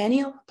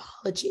biennial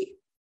apology.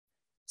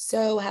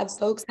 So have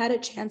folks had a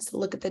chance to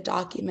look at the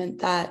document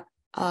that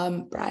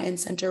Brian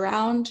sent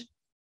around?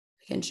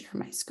 I can share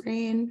my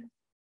screen.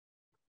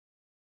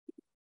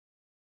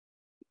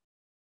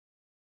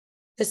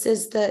 This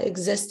is the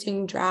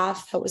existing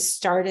draft that was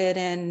started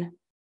in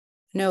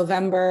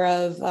November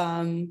of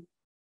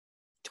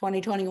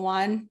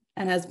 2021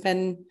 and has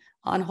been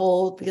on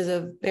hold because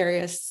of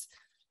various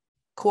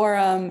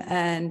quorum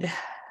and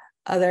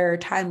other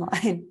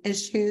timeline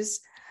issues.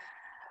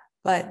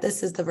 But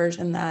this is the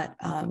version that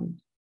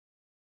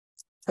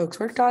folks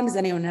worked on. Does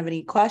anyone have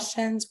any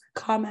questions or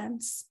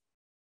comments?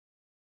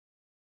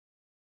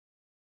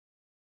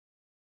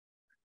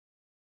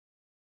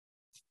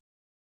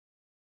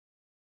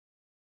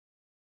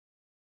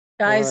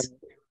 Guys,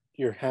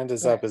 Your hand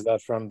is Go up. ahead. Is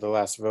that from the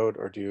last vote,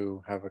 or do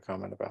you have a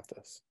comment about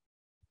this?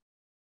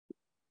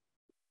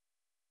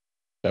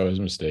 That was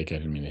a mistake. I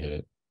didn't mean to hit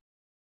it.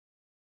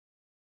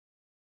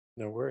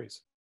 No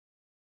worries.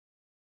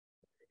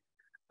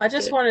 I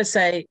just Good. want to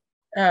say,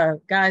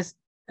 guys,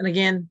 and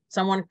again,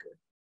 someone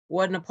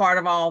wasn't a part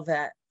of all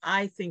that.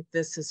 I think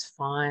this is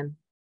fine,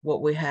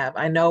 what we have.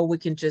 I know we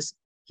can just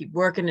keep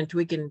working and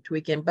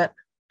tweaking, but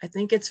I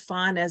think it's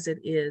fine as it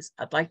is.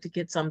 I'd like to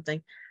get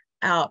something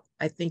out.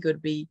 I think it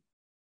would be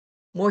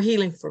more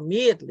healing for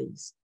me, at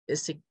least,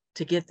 is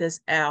to get this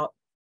out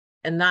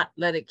and not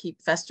let it keep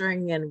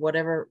festering and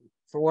whatever,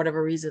 for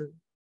whatever reason.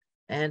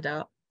 And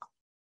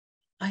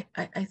I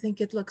think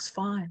it looks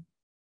fine.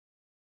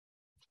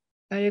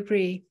 I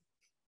agree.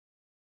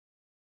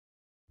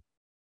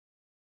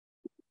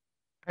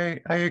 I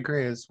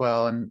agree as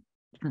well. And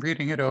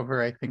reading it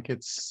over, I think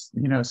it's,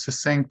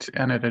 succinct,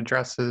 and it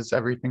addresses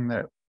everything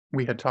that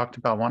we had talked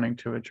about wanting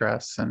to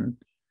address. And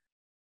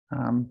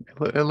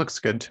it looks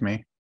good to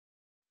me.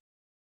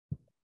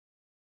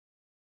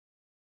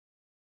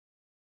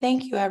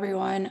 Thank you,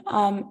 everyone.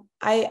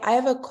 I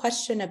have a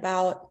question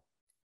about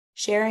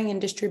sharing and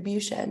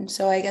distribution.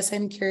 So I guess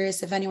I'm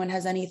curious if anyone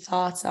has any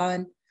thoughts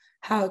on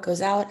how it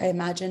goes out. I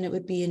imagine it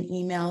would be an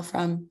email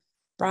from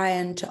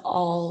Brian to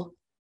all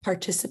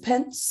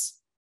participants.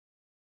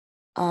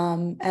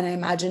 And I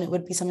imagine it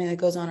would be something that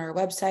goes on our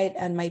website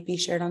and might be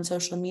shared on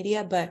social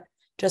media, but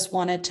just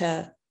wanted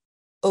to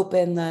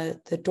open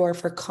the door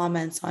for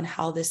comments on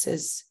how this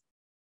is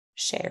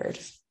shared.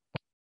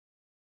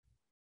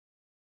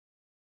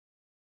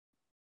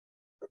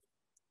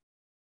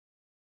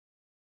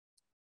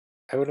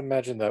 I would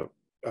imagine that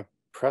a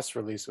press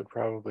release would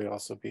probably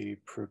also be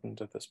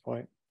prudent at this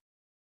point.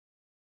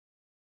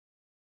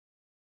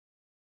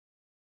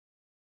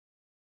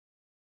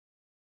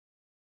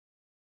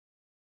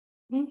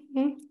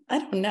 I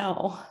don't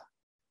know.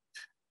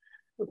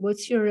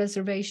 What's your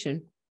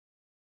reservation?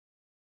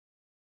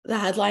 The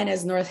headline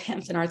is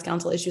Northampton Arts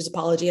Council issues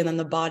apology, and then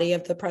the body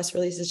of the press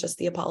release is just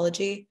the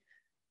apology.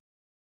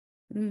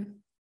 I mean,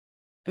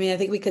 I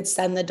think we could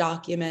send the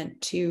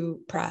document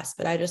to press,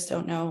 but I just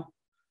don't know.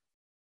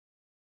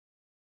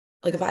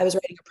 Like if I was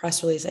writing a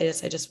press release,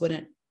 I just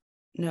wouldn't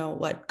know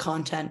what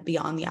content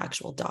beyond the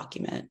actual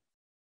document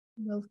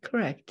Well,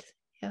 correct.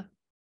 Yeah.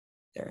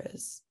 there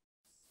is.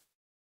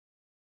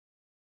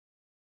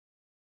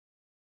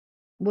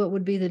 What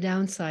would be the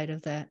downside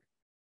of that?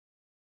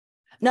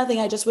 Nothing.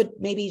 I just would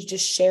maybe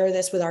just share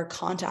this with our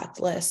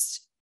contact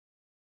list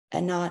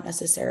and not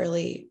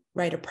necessarily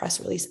write a press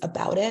release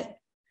about it.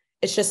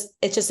 It's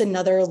just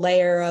another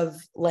layer of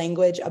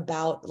language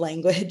about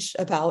language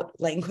about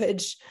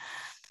language.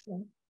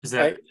 Is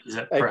that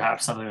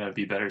perhaps something that would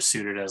be better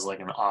suited as like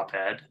an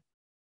op-ed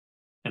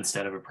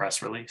instead of a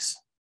press release?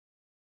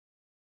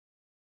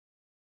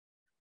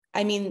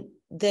 I mean,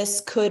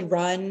 this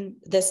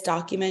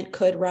document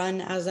could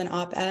run as an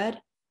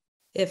op-ed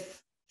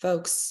if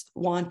folks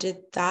wanted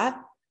that.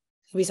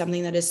 It could be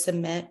something that is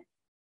submit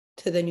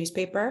to the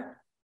newspaper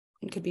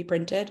and could be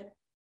printed.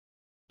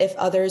 If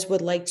others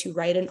would like to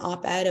write an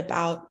op-ed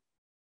about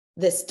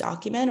this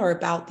document or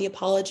about the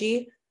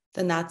apology,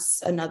 then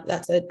that's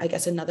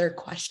another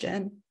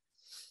question.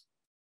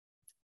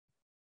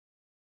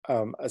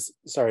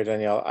 Sorry,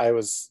 Danielle, I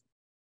was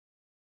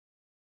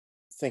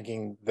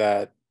thinking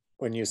that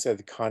when you said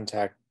the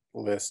contact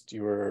list,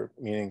 you were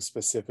meaning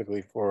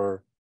specifically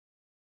for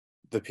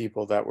the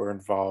people that were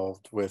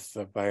involved with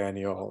the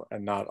biennial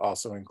and not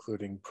also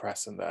including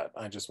press in that.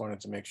 I just wanted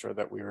to make sure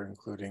that we were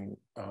including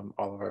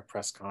all of our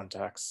press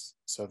contacts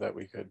so that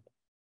we could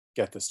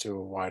get this to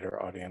a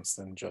wider audience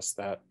than just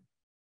that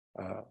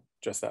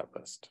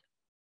list.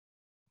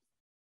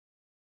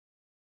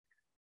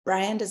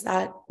 Brian, does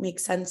that make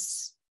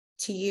sense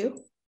to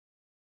you?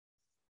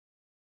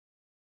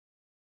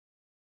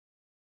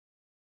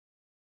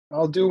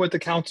 I'll do what the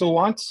council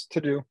wants to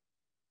do.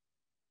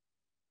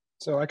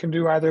 So I can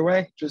do either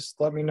way. Just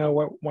let me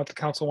know what the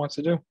council wants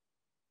to do.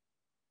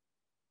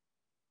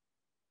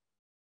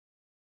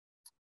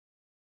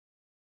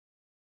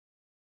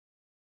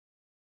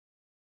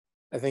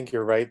 I think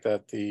you're right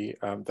that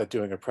that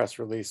doing a press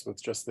release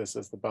with just this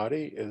as the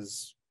body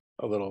is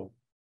a little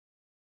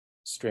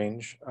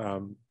strange,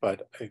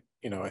 but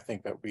I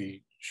think that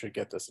we should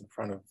get this in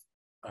front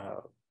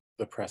of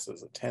the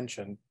press's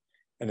attention,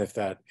 and if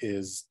that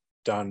is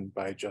done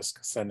by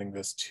just sending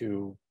this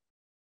to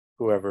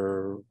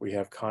whoever we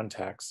have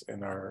contacts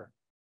in our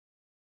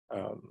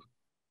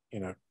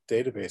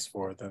database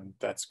for, then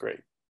that's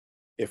great.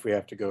 If we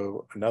have to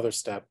go another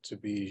step to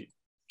be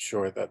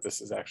sure that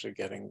this is actually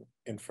getting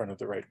in front of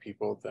the right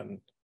people, then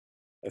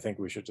I think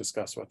we should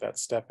discuss what that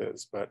step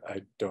is, but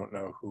I don't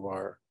know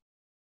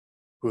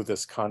who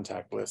this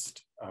contact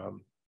list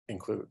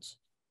includes.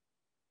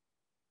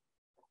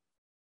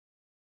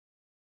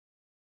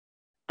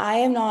 I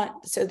am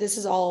not, so this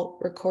is all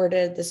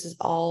recorded, this is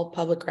all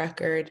public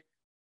record.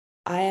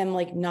 I am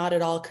like not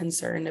at all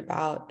concerned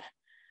about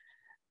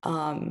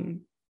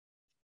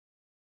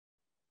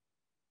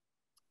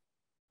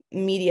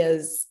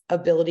media's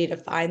ability to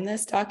find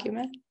this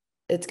document.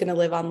 It's going to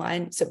live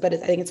online. So, but I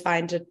think it's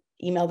fine to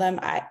email them.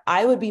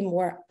 I would be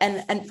more,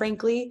 and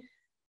frankly,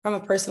 from a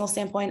personal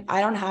standpoint,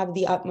 I don't have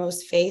the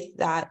utmost faith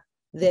that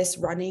this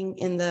running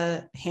in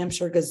the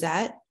Hampshire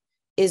Gazette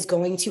is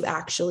going to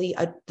actually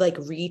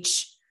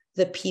reach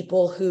the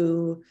people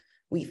who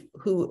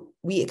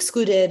we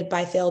excluded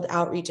by failed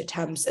outreach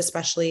attempts,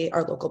 especially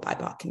our local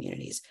BIPOC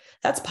communities.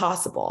 That's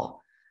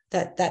possible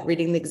that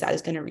reading the Gazette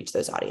is going to reach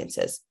those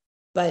audiences,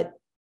 but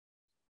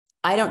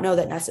I don't know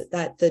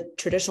that the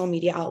traditional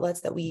media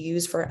outlets that we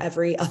use for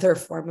every other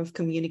form of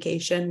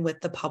communication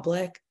with the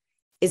public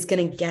is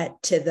going to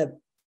get to the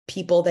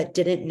people that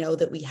didn't know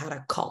that we had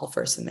a call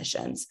for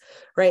submissions,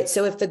 right?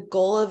 So if the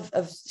goal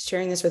of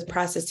sharing this with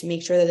press is to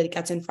make sure that it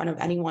gets in front of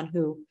anyone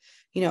who,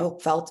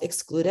 felt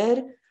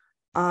excluded,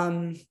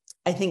 I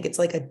think it's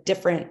like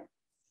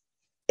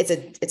it's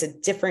a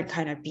different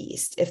kind of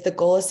beast. If the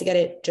goal is to get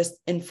it just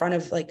in front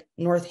of like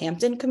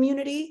Northampton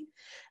community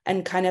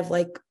and kind of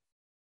like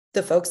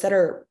the folks that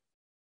are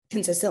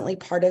consistently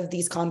part of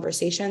these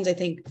conversations, I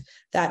think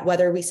that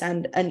whether we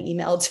send an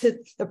email to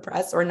the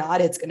press or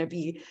not, it's going to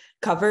be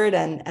covered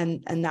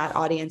and that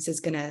audience is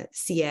going to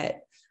see it.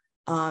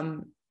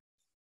 But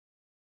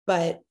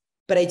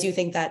I do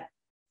think that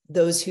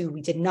those who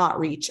we did not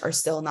reach are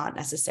still not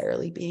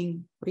necessarily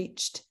being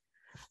reached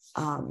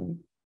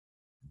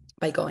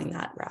by going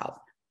that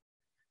route.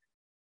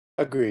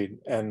 Agreed.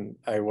 And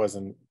I was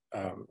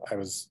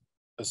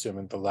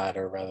assuming the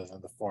latter rather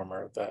than the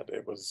former, that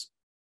it was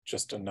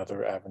just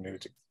another avenue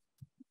to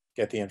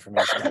get the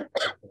information out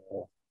to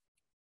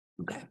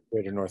the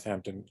greater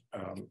Northampton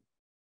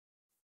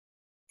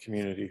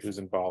community who's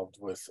involved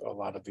with a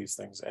lot of these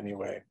things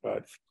anyway.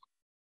 But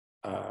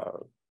I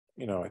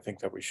think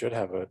that we should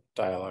have a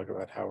dialogue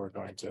about how we're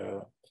going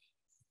to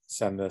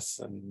send this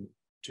and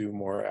do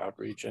more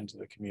outreach into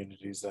the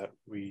communities that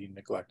we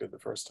neglected the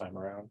first time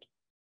around.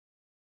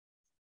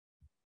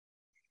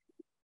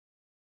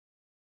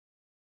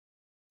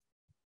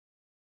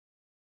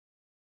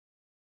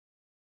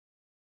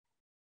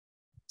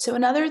 So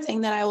another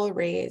thing that I will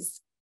raise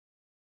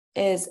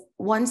is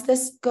once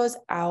this goes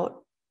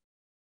out,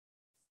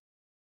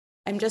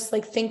 I'm just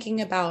like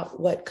thinking about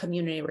what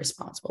community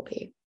response will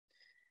be.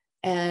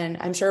 And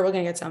I'm sure we're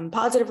going to get some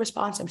positive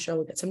response. I'm sure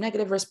we'll get some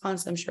negative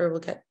response. I'm sure we'll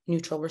get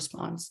neutral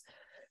response.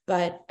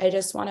 But I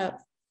just want to,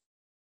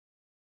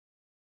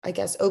 I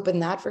guess, open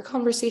that for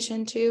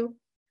conversation too,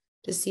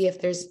 to see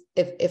if there's,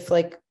 if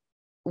like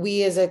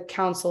we as a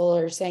council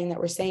are saying that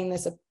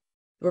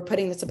we're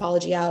putting this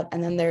apology out,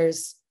 and then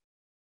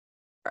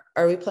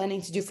are we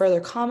planning to do further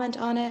comment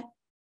on it?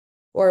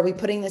 Or are we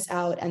putting this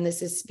out and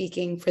this is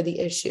speaking for the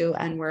issue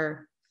and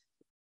we're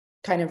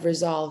kind of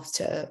resolved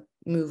to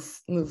move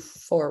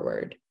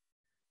forward?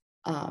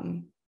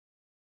 And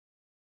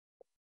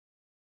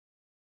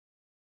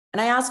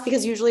I ask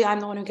because usually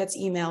I'm the one who gets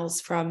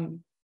emails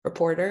from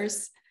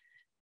reporters,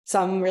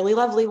 some really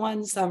lovely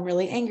ones, some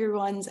really angry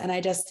ones. And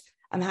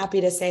I'm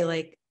happy to say,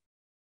 like,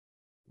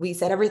 we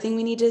said everything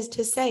we needed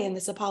to say in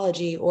this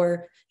apology,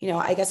 or,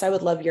 I guess I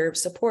would love your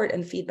support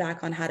and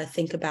feedback on how to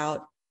think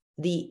about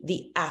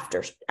the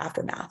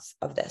aftermath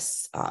of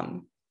this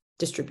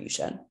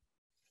distribution.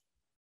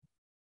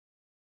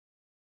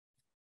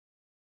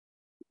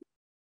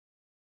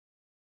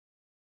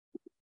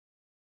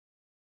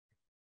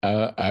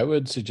 I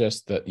would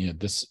suggest that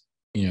this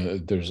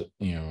there's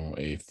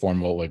a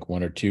formal like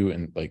 1 or 2,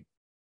 and like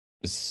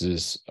this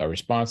is a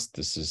response.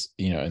 This is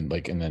and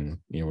then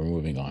we're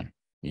moving on.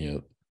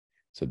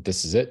 So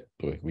this is it.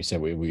 We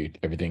said we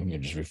everything.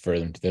 Just refer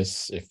them to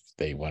this if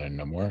they want to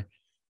know more.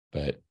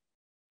 But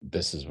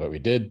this is what we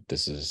did.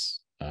 This is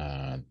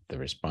the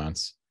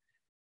response.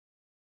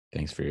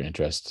 Thanks for your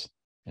interest.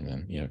 And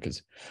then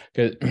because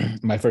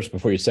my first,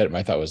 before you said it,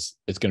 my thought was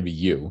it's going to be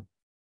you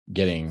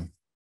getting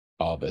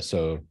all this.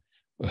 So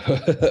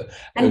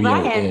and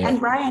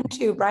Brian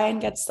too. Brian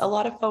gets a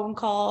lot of phone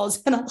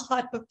calls and a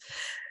lot of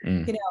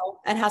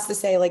and has to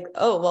say, like,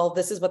 oh well,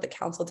 this is what the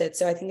council did.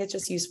 So I think it's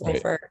just useful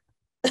for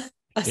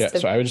us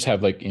so I would just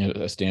have like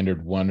a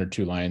standard 1 or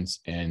 2 lines,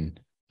 and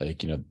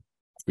like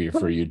we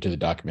refer you to the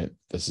document.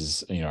 This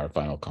is our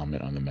final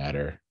comment on the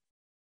matter.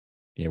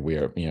 We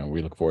are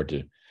we look forward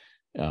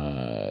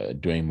to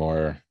doing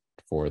more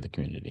for the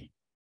community.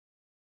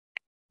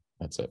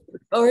 That's it.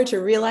 Or to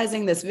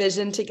realizing this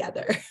vision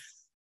together.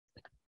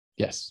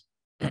 Yes.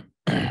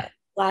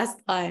 Last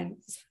line.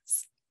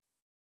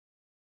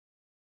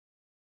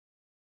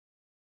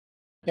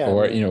 Yeah,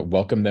 or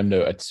welcome them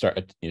to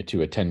start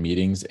to attend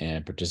meetings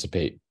and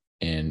participate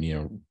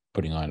in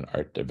putting on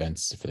art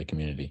events for the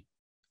community.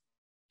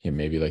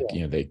 Maybe like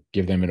they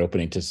give them an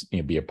opening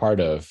to be a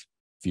part of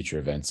future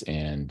events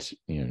and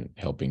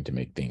helping to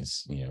make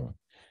things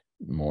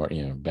more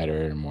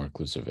better and more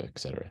inclusive,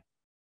 etc.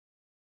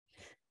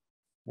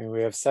 I mean,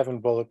 we have 7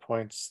 bullet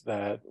points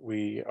that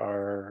we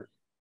are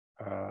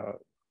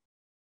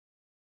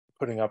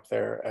putting up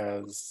there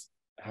as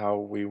how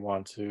we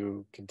want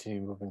to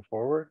continue moving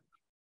forward,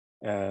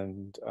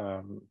 and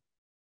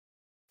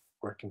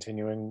we're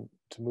continuing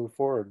to move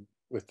forward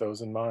with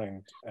those in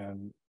mind.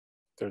 And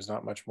there's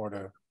not much more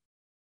to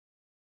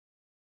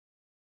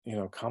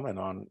comment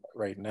on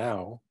right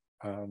now,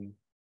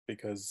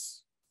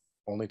 because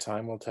only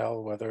time will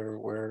tell whether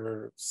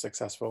we're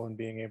successful in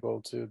being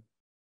able to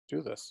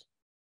do this.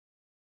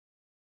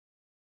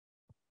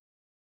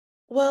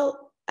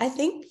 Well, I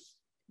think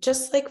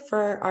just like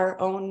for our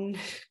own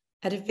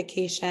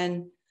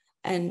edification,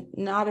 and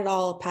not at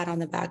all a pat on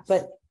the back,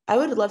 but I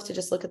would love to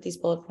just look at these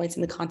bullet points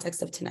in the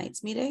context of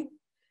tonight's meeting.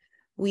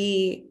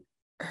 We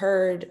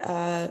heard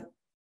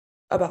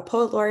about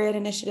poet laureate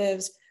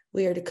initiatives.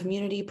 We heard a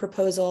community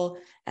proposal,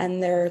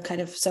 and there are kind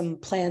of some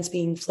plans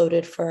being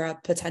floated for a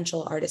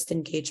potential artist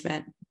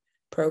engagement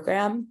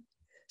program.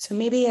 So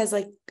maybe as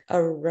like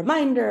a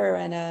reminder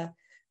and a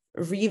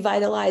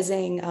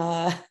revitalizing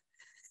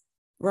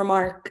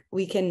remark,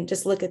 we can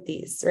just look at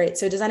these, right?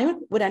 So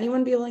would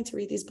anyone be willing to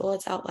read these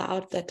bullets out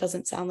loud? That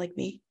doesn't sound like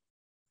me.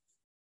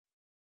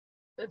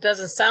 It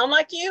doesn't sound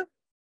like you?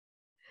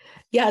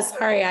 Yeah,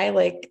 sorry, I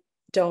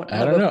don't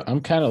know.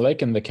 I'm kind of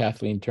liking the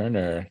Kathleen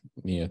Turner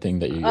thing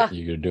that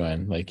you're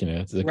doing. Like,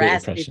 it's a great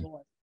impression.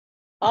 Boy.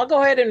 I'll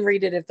go ahead and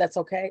read it if that's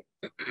okay.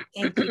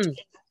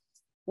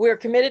 We're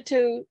committed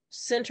to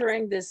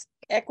centering this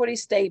equity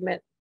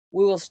statement.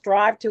 We will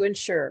strive to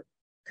ensure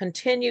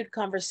continued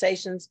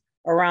conversations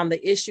around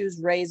the issues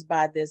raised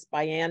by this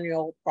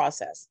biannual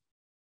process.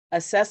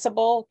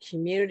 Accessible,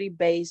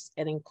 community-based,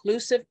 and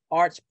inclusive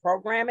arts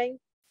programming,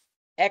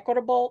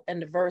 equitable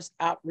and diverse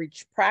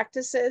outreach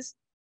practices,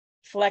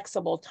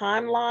 flexible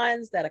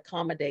timelines that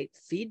accommodate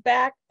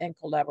feedback and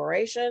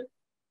collaboration,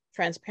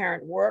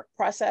 transparent work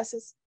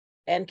processes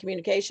and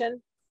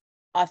communication,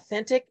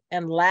 authentic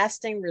and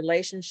lasting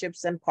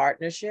relationships and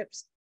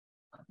partnerships,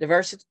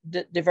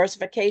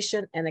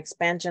 diversification and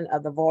expansion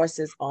of the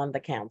voices on the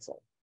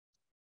council.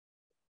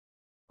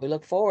 We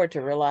look forward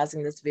to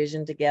realizing this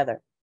vision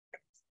together.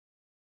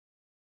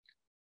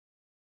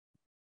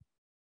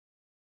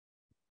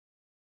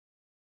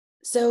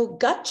 So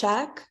gut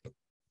check.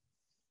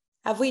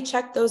 Have we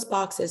checked those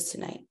boxes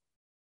tonight?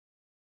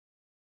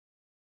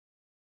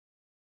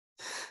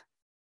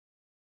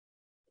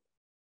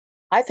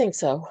 I think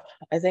so.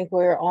 I think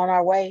we're on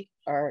our way,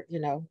 or,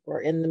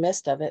 we're in the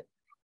midst of it.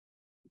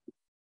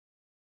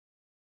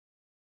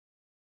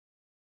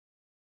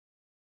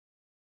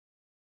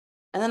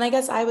 And then I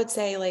guess I would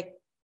say, like,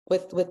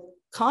 with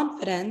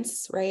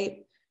confidence, right,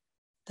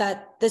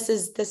 that this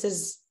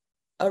is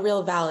a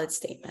real valid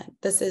statement.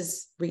 This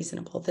is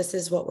reasonable. This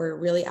is what we're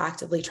really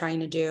actively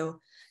trying to do.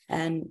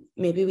 And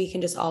maybe we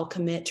can just all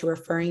commit to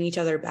referring each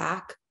other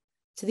back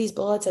to these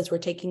bullets as we're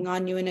taking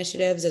on new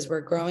initiatives, as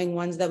we're growing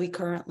ones that we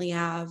currently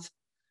have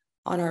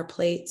on our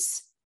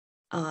plates.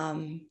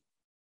 And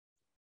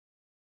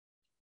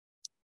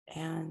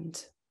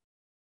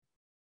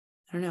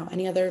I don't know,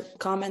 any other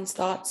comments,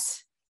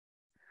 thoughts,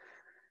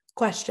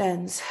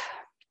 questions?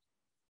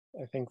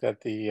 I think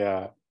that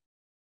the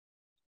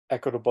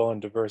equitable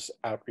and diverse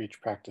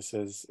outreach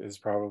practices is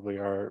probably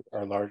our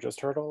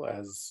largest hurdle,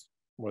 as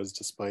was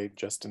displayed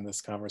just in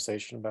this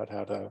conversation about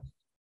how to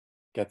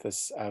get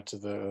this out to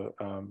the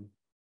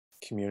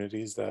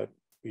communities that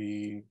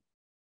we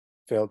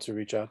failed to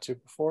reach out to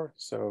before.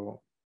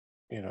 So,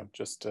 you know,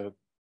 just to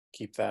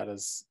keep that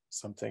as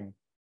something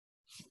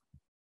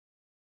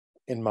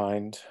in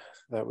mind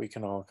that we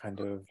can all kind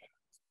of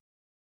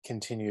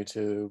continue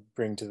to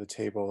bring to the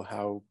table,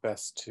 how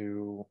best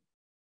to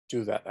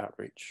do that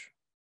outreach.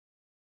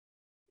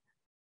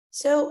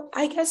 So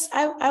I guess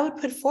I would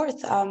put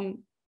forth,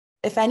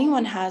 if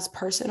anyone has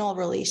personal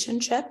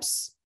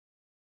relationships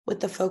with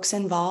the folks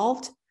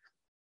involved,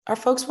 are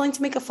folks willing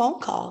to make a phone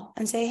call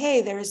and say,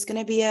 hey, there's going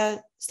to be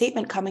a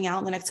statement coming out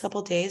in the next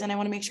couple of days, and I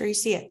want to make sure you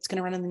see it. It's going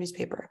to run in the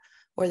newspaper,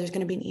 or there's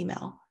going to be an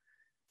email.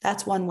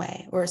 That's one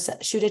way. Or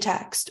shoot a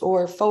text,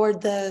 or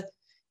forward the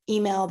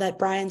email that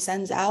Brian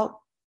sends out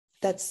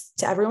that's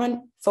to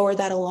everyone, forward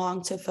that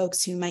along to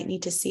folks who might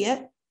need to see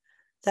it.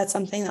 That's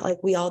something that, like,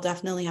 we all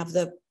definitely have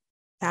the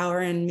power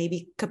and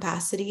maybe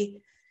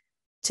capacity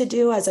to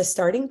do as a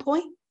starting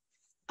point.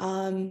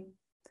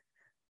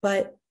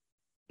 But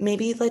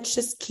maybe let's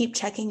just keep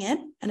checking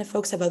in. And if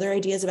folks have other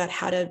ideas about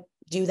how to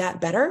do that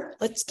better,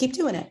 let's keep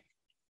doing it.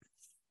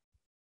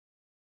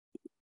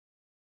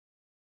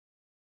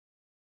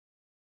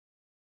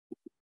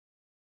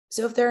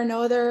 So if there are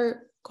no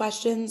other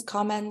questions,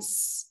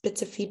 comments,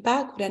 bits of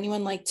feedback, would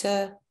anyone like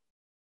to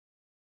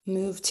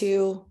move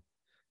to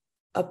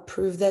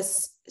approve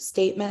this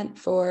statement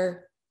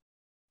for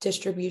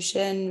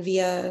distribution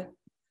via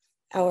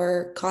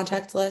our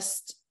contact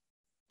list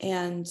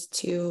and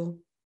to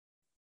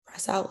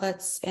press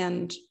outlets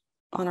and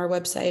on our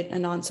website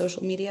and on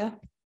social media?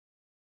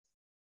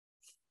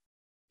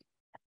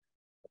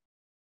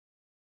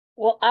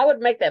 Well, I would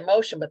make that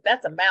motion, but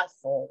that's a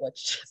mouthful, what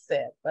you just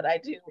said. But I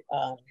do,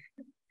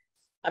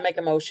 I make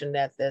a motion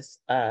that this,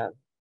 that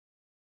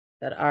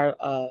our,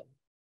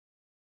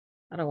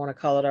 I don't want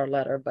to call it our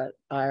letter, but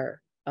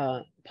our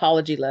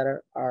apology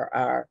letter or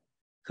our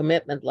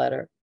commitment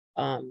letter,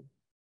 an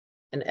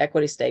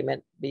equity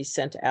statement be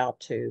sent out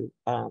to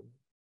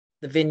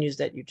the venues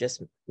that you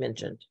just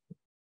mentioned.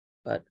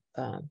 But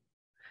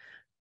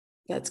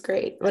that's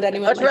great. Would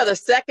anyone much rather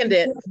second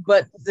it,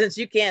 but since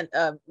you can't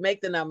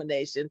make the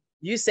nomination,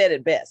 you said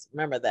it best.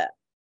 Remember that.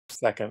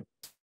 Second.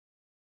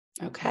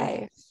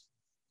 Okay.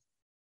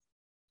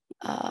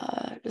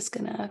 Just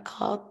gonna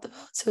call the vote.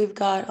 So we've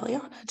got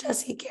Eliana,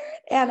 Jesse,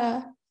 Garrett,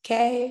 Anna,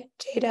 Kay,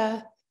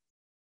 Jada,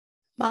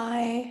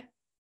 Mai,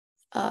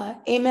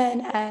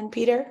 Amen, and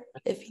Peter.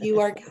 If you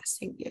are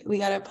guessing, we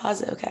got a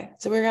pause. Okay,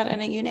 so we're got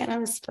a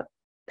unanimous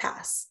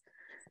pass.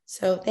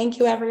 So thank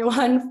you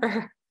everyone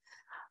for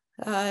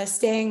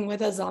staying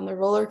with us on the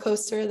roller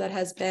coaster that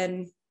has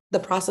been the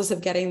process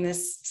of getting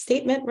this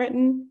statement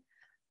written.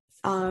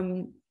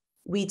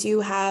 We do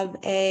have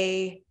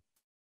a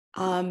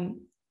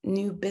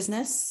new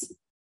business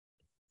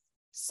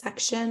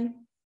section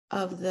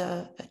of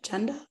the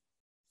agenda.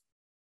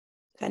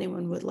 If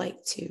anyone would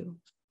like to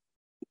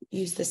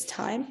use this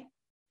time.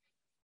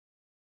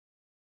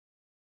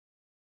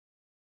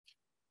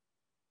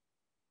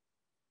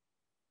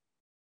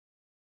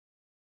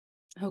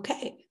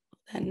 Okay,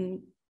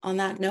 then on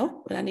that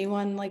note, would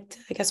anyone like to,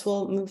 I guess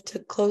we'll move to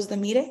close the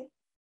meeting.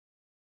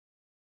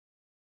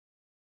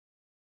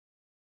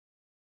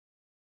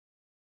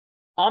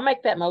 I'll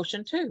make that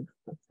motion too.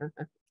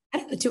 I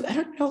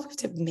don't know if we have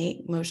to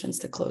make motions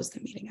to close the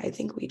meeting. I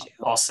think we do.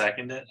 I'll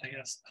second it, I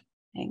guess.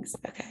 Thanks.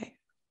 Okay.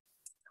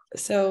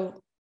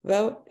 So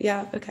vote.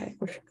 Yeah. Okay.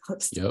 We're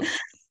closed. Yep.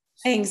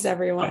 Thanks,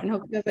 everyone.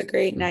 Hope you have a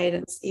great night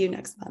and see you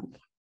next month.